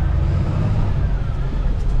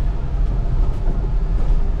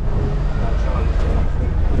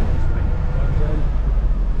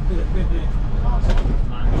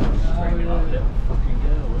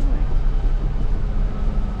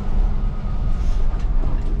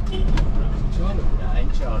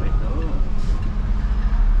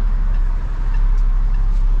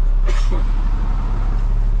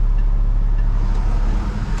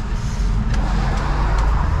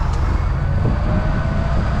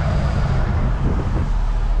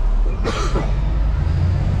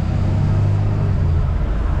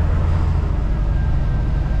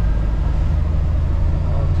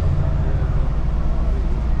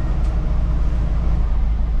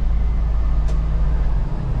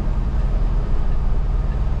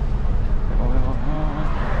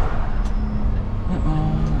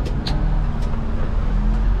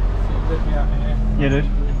 Yeah, dude.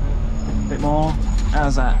 A bit more.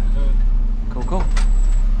 How's that? Cool, cool.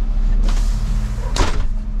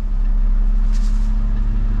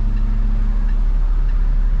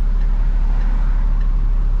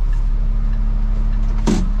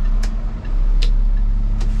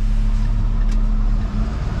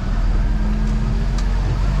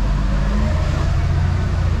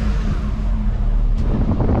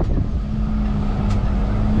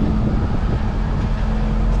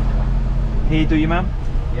 Here, do you, ma'am?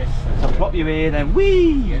 Yes. So plop you here, then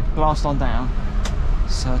whee! Yeah. Blast on down.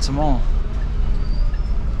 So tomorrow.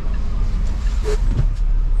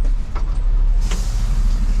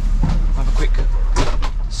 Have a quick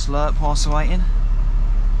slurp whilst we're waiting.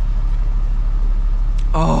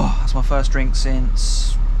 Oh, that's my first drink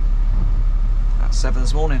since about 7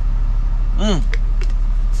 this morning.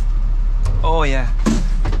 Oh yeah.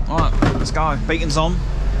 Alright, let's go. Beacon's on.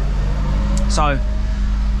 So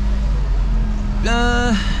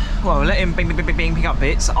well, let him bing, pick up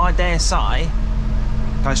bits. I dare say,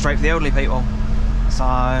 go straight for the elderly people.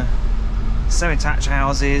 So, semi-detached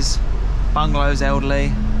houses, bungalows,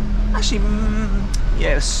 elderly. Actually,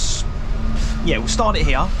 yes, yeah, we'll start it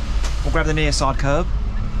here. We'll grab the near side curb.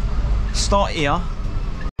 Start here,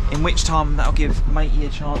 in which time that'll give matey a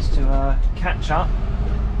chance to catch up.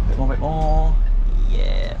 Bit more.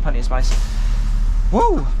 Yeah, plenty of space.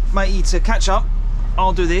 Woo! Matey to catch up.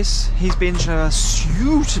 I'll do this. He's binge a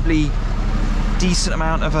suitably decent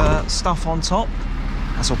amount of stuff on top.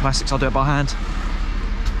 That's all plastics, I'll do it by hand.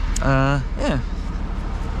 Yeah.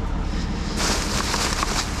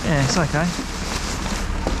 Yeah, it's okay.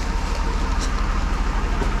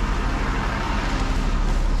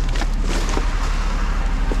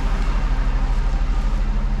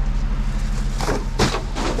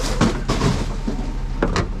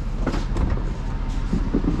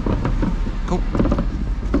 Cool.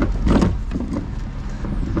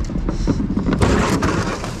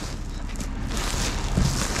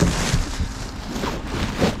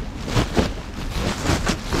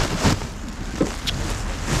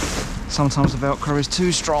 Sometimes the Velcro is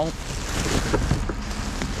too strong. It's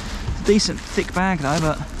a decent thick bag though,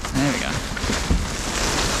 but there we go.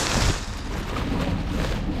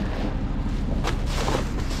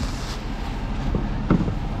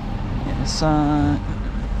 Yes,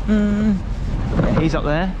 yeah, he's up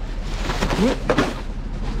there.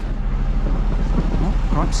 Oh,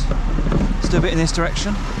 cripes. Let's do a bit in this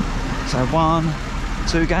direction. So 1,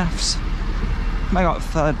 2 gaffs. Maybe like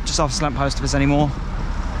third, just after the lamppost if there's any more.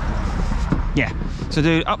 Yeah, so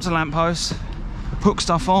do up to the lamppost, hook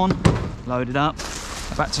stuff on, load it up,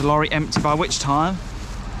 back to lorry, empty, by which time,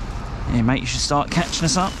 yeah mate, you should start catching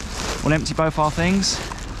us up. We'll empty both our things.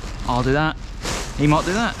 I'll do that, he might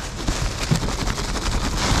do that.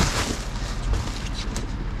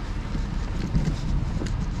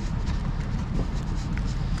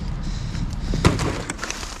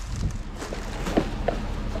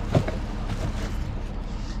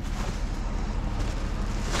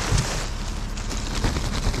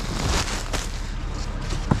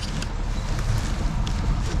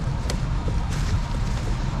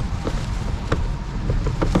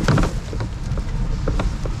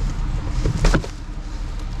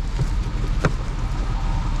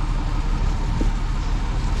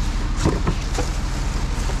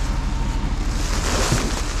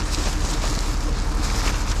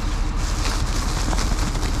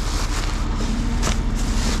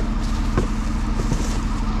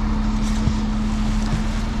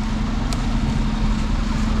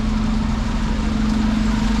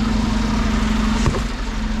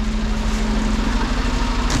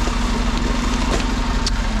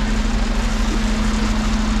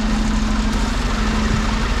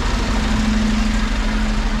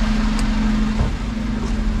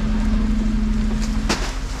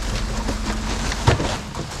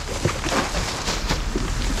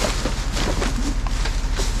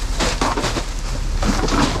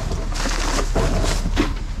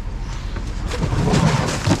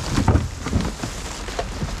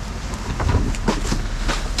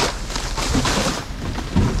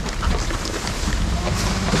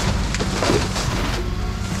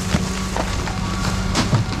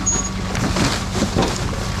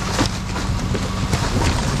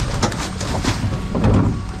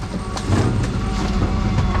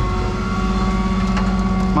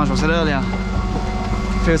 As I said earlier,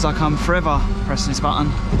 feels like I'm forever pressing this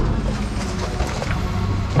button.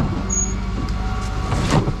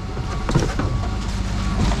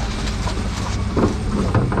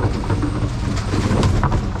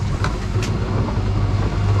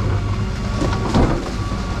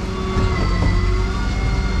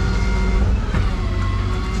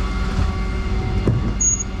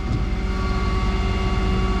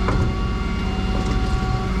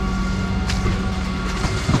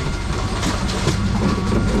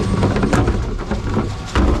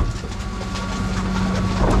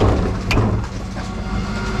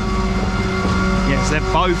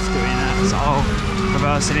 both doing that, so I'll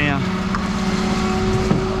reverse in here.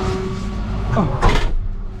 Oh.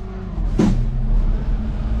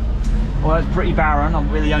 Well, that's pretty barren.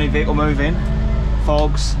 I'm really the only vehicle moving.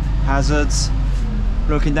 Fogs, hazards.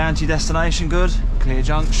 Looking down to your destination, good. Clear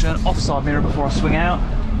junction. Offside mirror before I swing out.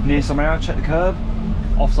 Near side mirror, check the curb.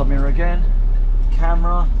 Offside mirror again.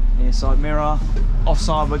 Camera, near side mirror.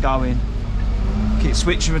 Offside, we're going. Keep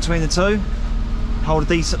switching between the two. Hold a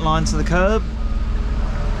decent line to the curb.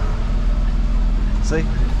 See?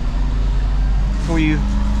 For you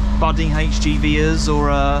budding HGVers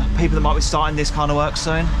or people that might be starting this kind of work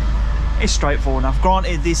soon, it's straightforward enough.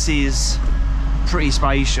 Granted, this is pretty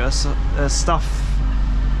spacious. Stuff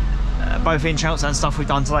both in Chelmsford and stuff we've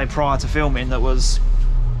done today prior to filming that was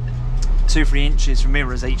 2-3 inches for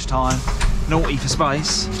mirrors each time. Naughty for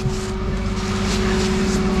space.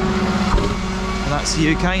 And that's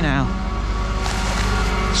the UK now.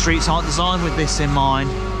 Streets aren't designed with this in mind.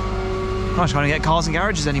 I'm not trying to get cars in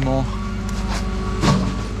garages anymore.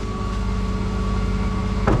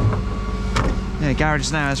 Yeah,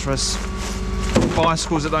 garages now is for us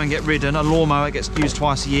bicycles that don't get ridden, a lawnmower that gets used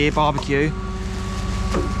twice a year, barbecue,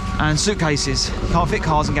 and suitcases. You can't fit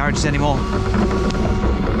cars in garages anymore.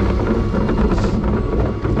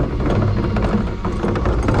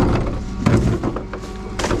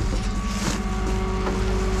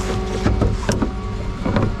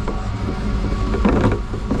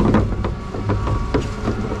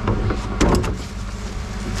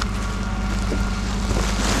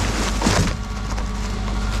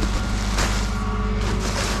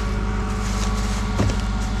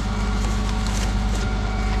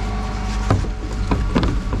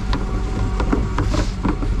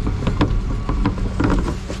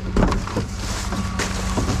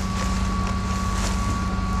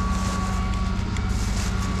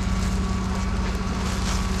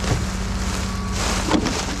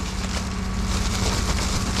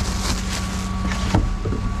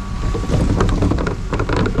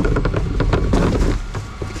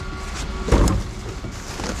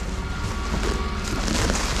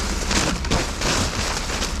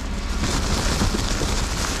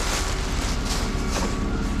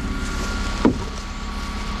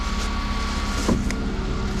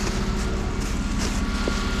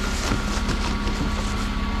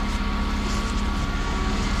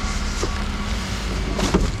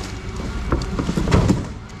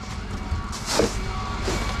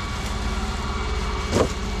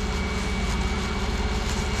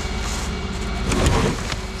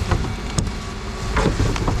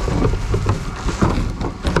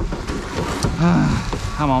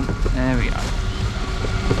 Come on, there we go.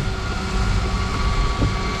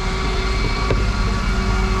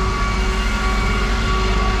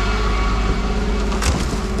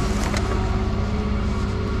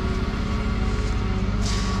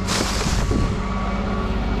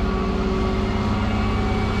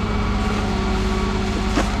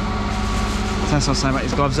 That's what I was saying about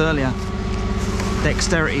these gloves earlier.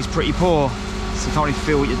 Dexterity is pretty poor, so you can't really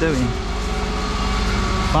feel what you're doing.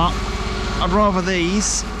 But I'd rather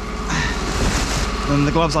these than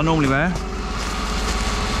the gloves I normally wear.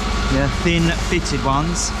 Yeah, thin fitted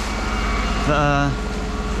ones that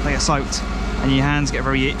they get soaked and your hands get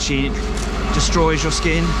very itchy, it destroys your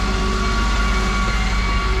skin.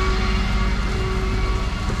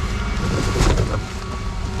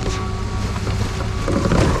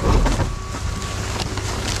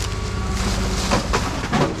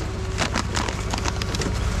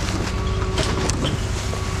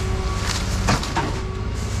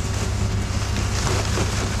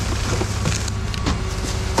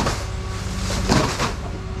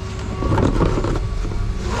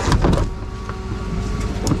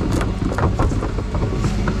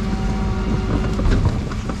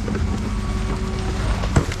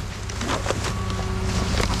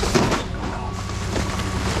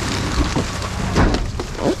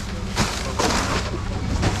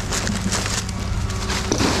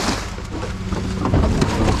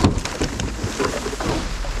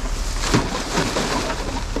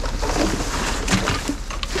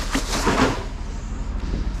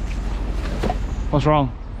 What's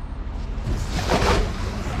wrong?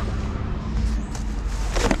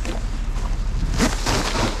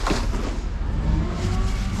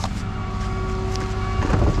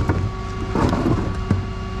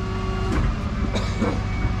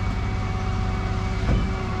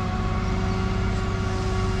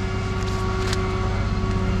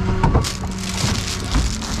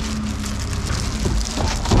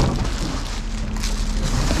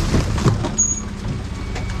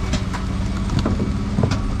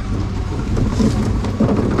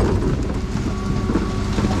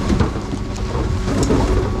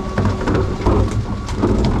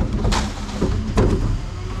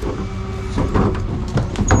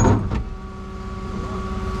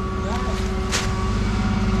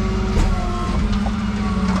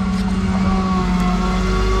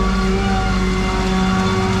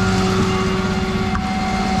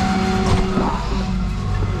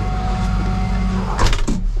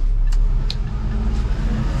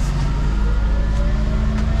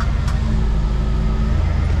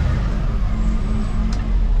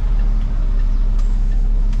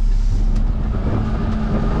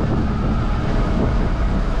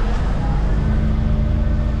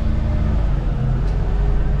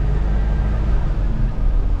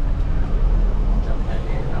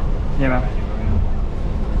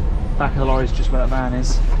 the lorry's just where that van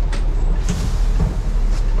is.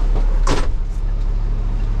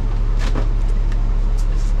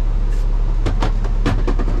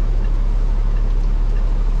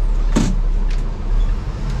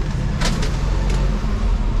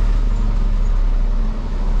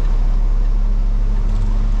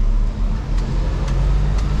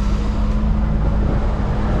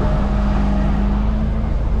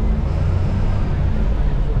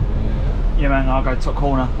 Yeah man, I'll go top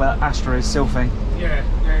corner where that Astra is, Sylphy. Yeah,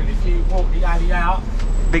 and if you walk the alley out.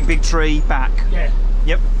 Big tree, back. Yeah.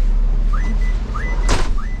 Yep.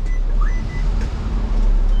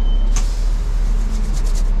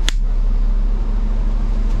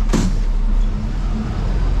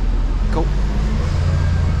 Cool.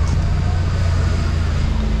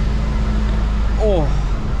 Oh,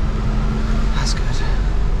 that's good.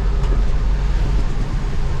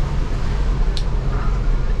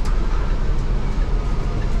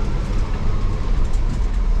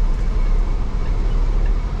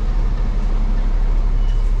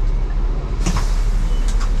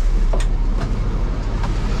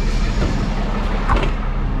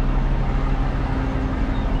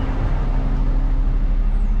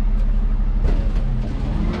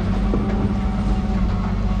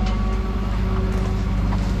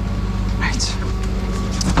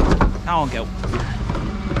 I'll go.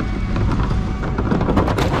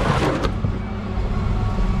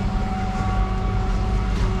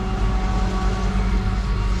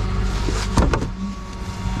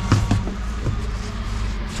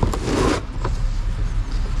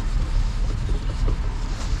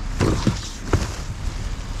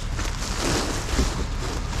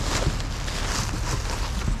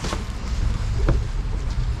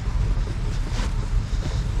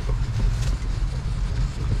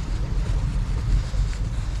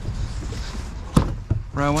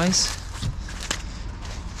 Railways.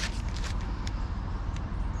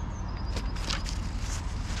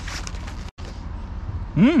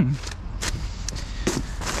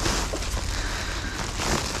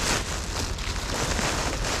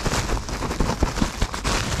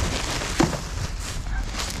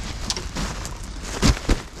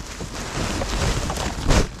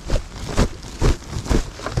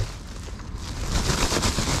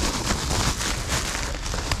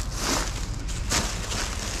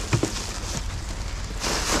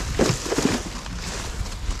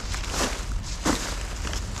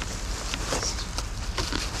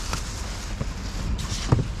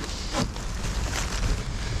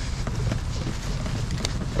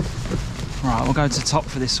 Right, we'll go to the top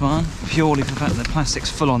for this one, purely for the fact that the plastic's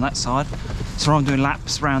full on that side. So I'm doing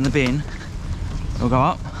laps around the bin. We'll go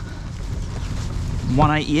up.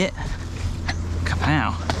 180 it.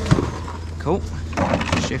 Kapow. Cool.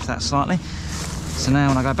 Shift that slightly. So now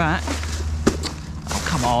when I go back, oh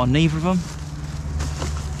come on, neither of them.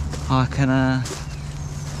 I can,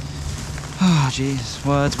 oh jeez,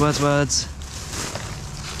 words.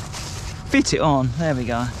 Fit it on, there we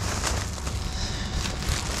go.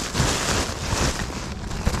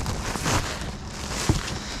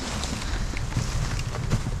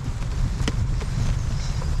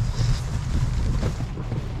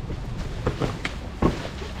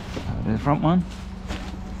 The front one,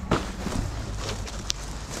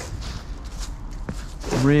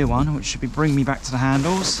 the rear one, which should be bringing me back to the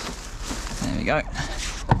handles. There we go.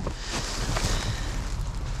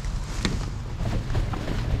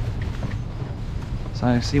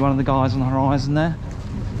 So see one of the guys on the horizon there.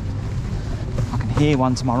 I can hear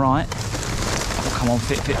one to my right. Oh, come on,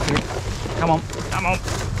 fit. Come on.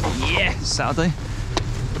 Yes, that'll do.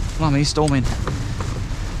 Blimey, storming.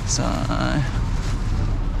 So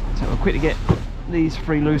we'll quickly get these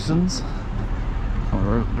three loosens.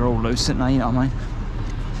 Oh, they're all loose, aren't they? You know what I mean?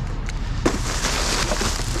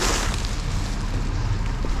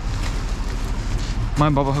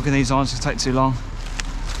 Won't bother hooking these on, it's going to take too long.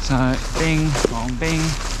 So, bing, bong, bing.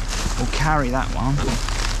 We'll carry that one.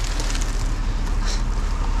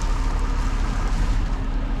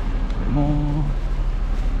 A bit more.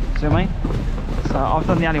 See what I mean? So I've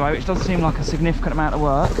done the alleyway, which doesn't seem like a significant amount of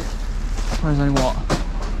work. There's only what?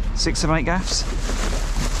 6, 7, 8 gaffs.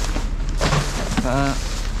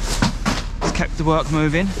 It's kept the work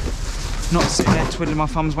moving. Not sitting there twiddling my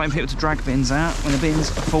thumbs waiting for people to drag bins out when the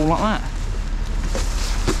bins are full like that.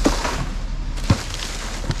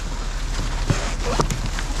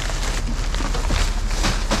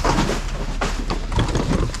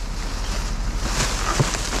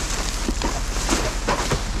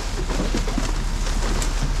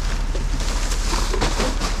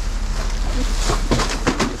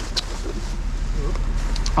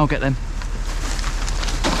 I'll get them.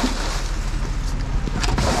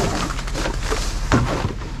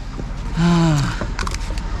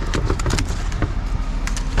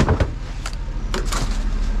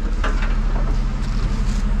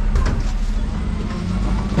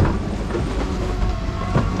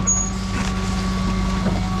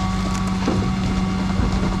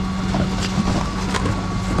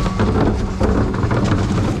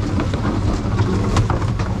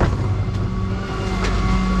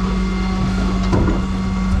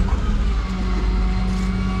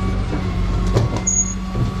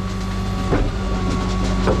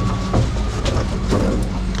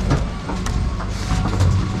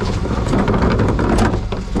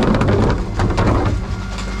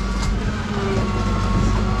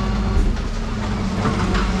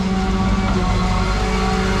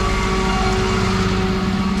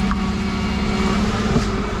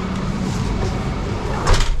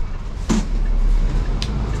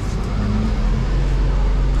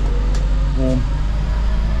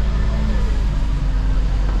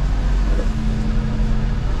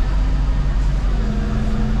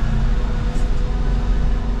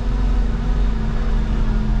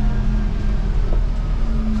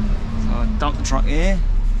 truck here.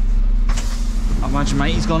 I imagine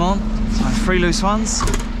matey's gone on. So 3 loose ones.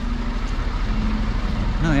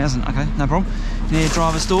 No, he hasn't. Okay, no problem. Near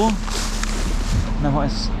driver's door. No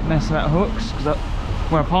point mess about hooks because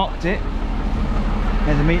where I parked it,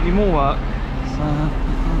 there's immediately more work. So,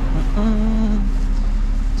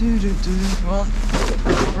 1,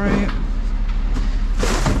 3.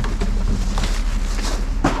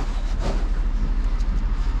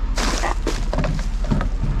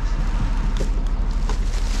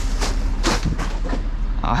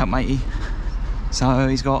 I'll help matey. So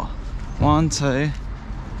he's got 1, 2,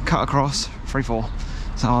 cut across, 3, 4.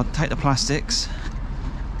 So I'll take the plastics.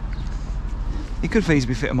 He could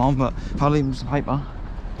feasibly fit them on, but if I leave him some paper,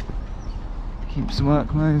 keeps the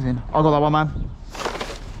work moving. I got that one, man.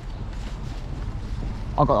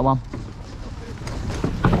 I got that one.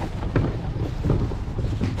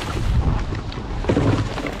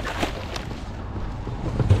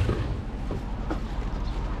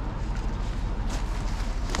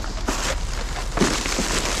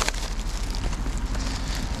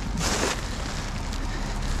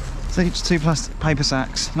 So each 2 plastic paper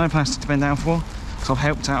sacks, no plastic to bend down for, because I've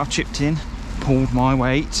helped out, I've chipped in, pulled my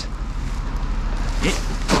weight.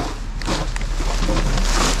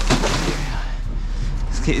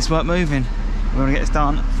 Let's keep this work moving. We want to get this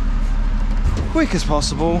done quick as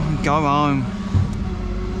possible and go home.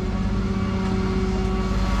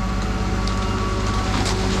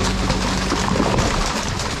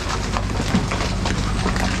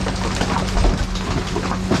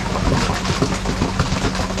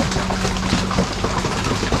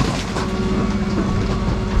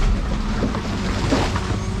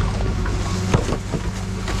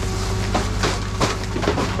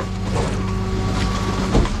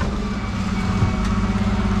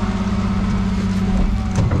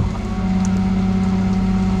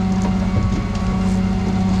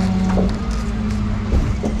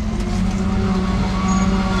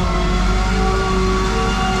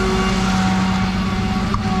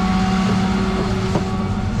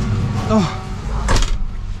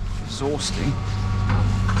 Exhausting.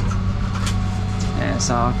 Yeah,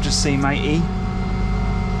 so I've just seen matey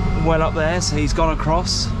well up there, so he's gone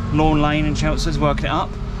across Lawn Lane in Chelmsford, working it up.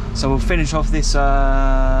 So we'll finish off this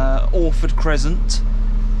Orford Crescent.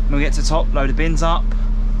 When we get to the top, load the bins up,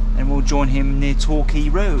 and we'll join him near Torquay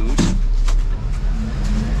Road.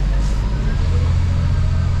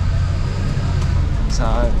 So,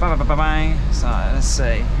 bang, bang, bang, bang. So let's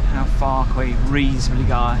see how far can we reasonably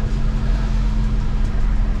go.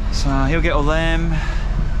 So he'll get all them.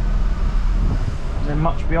 Is there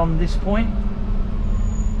much beyond this point?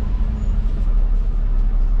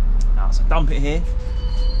 No, so dump it here.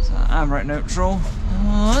 So handbrake neutral.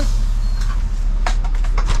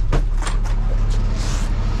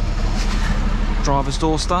 Driver's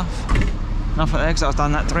door stuff. Nothing there because I was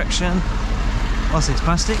done that direction. What's this,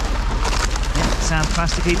 plastic? Yeah, sounds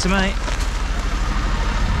plasticky to me.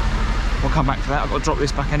 We'll come back to that. I've got to drop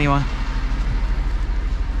this back anyway.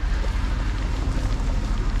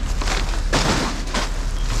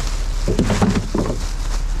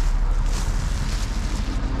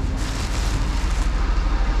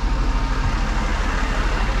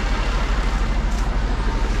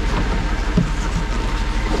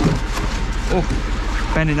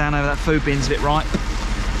 Oh, bending down over that food bin's a bit right.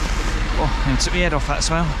 Oh, and it took my head off that as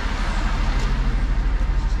well.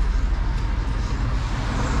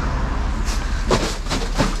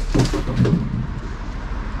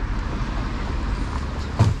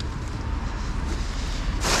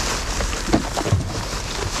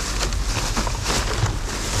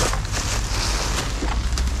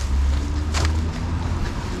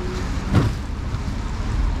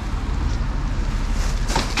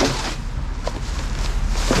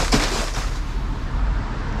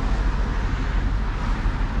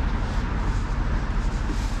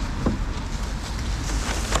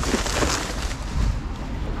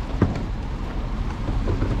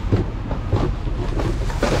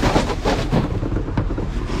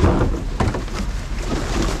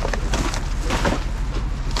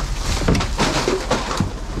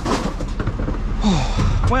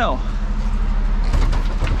 Well,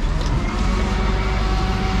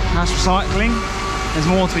 that's recycling. There's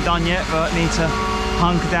more to be done yet, but I need to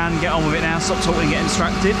hunker down and get on with it now. Stop talking and get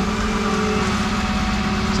distracted.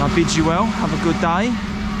 So I bid you well, have a good day,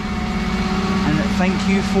 and thank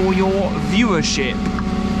you for your viewership.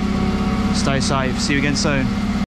 Stay safe, see you again soon.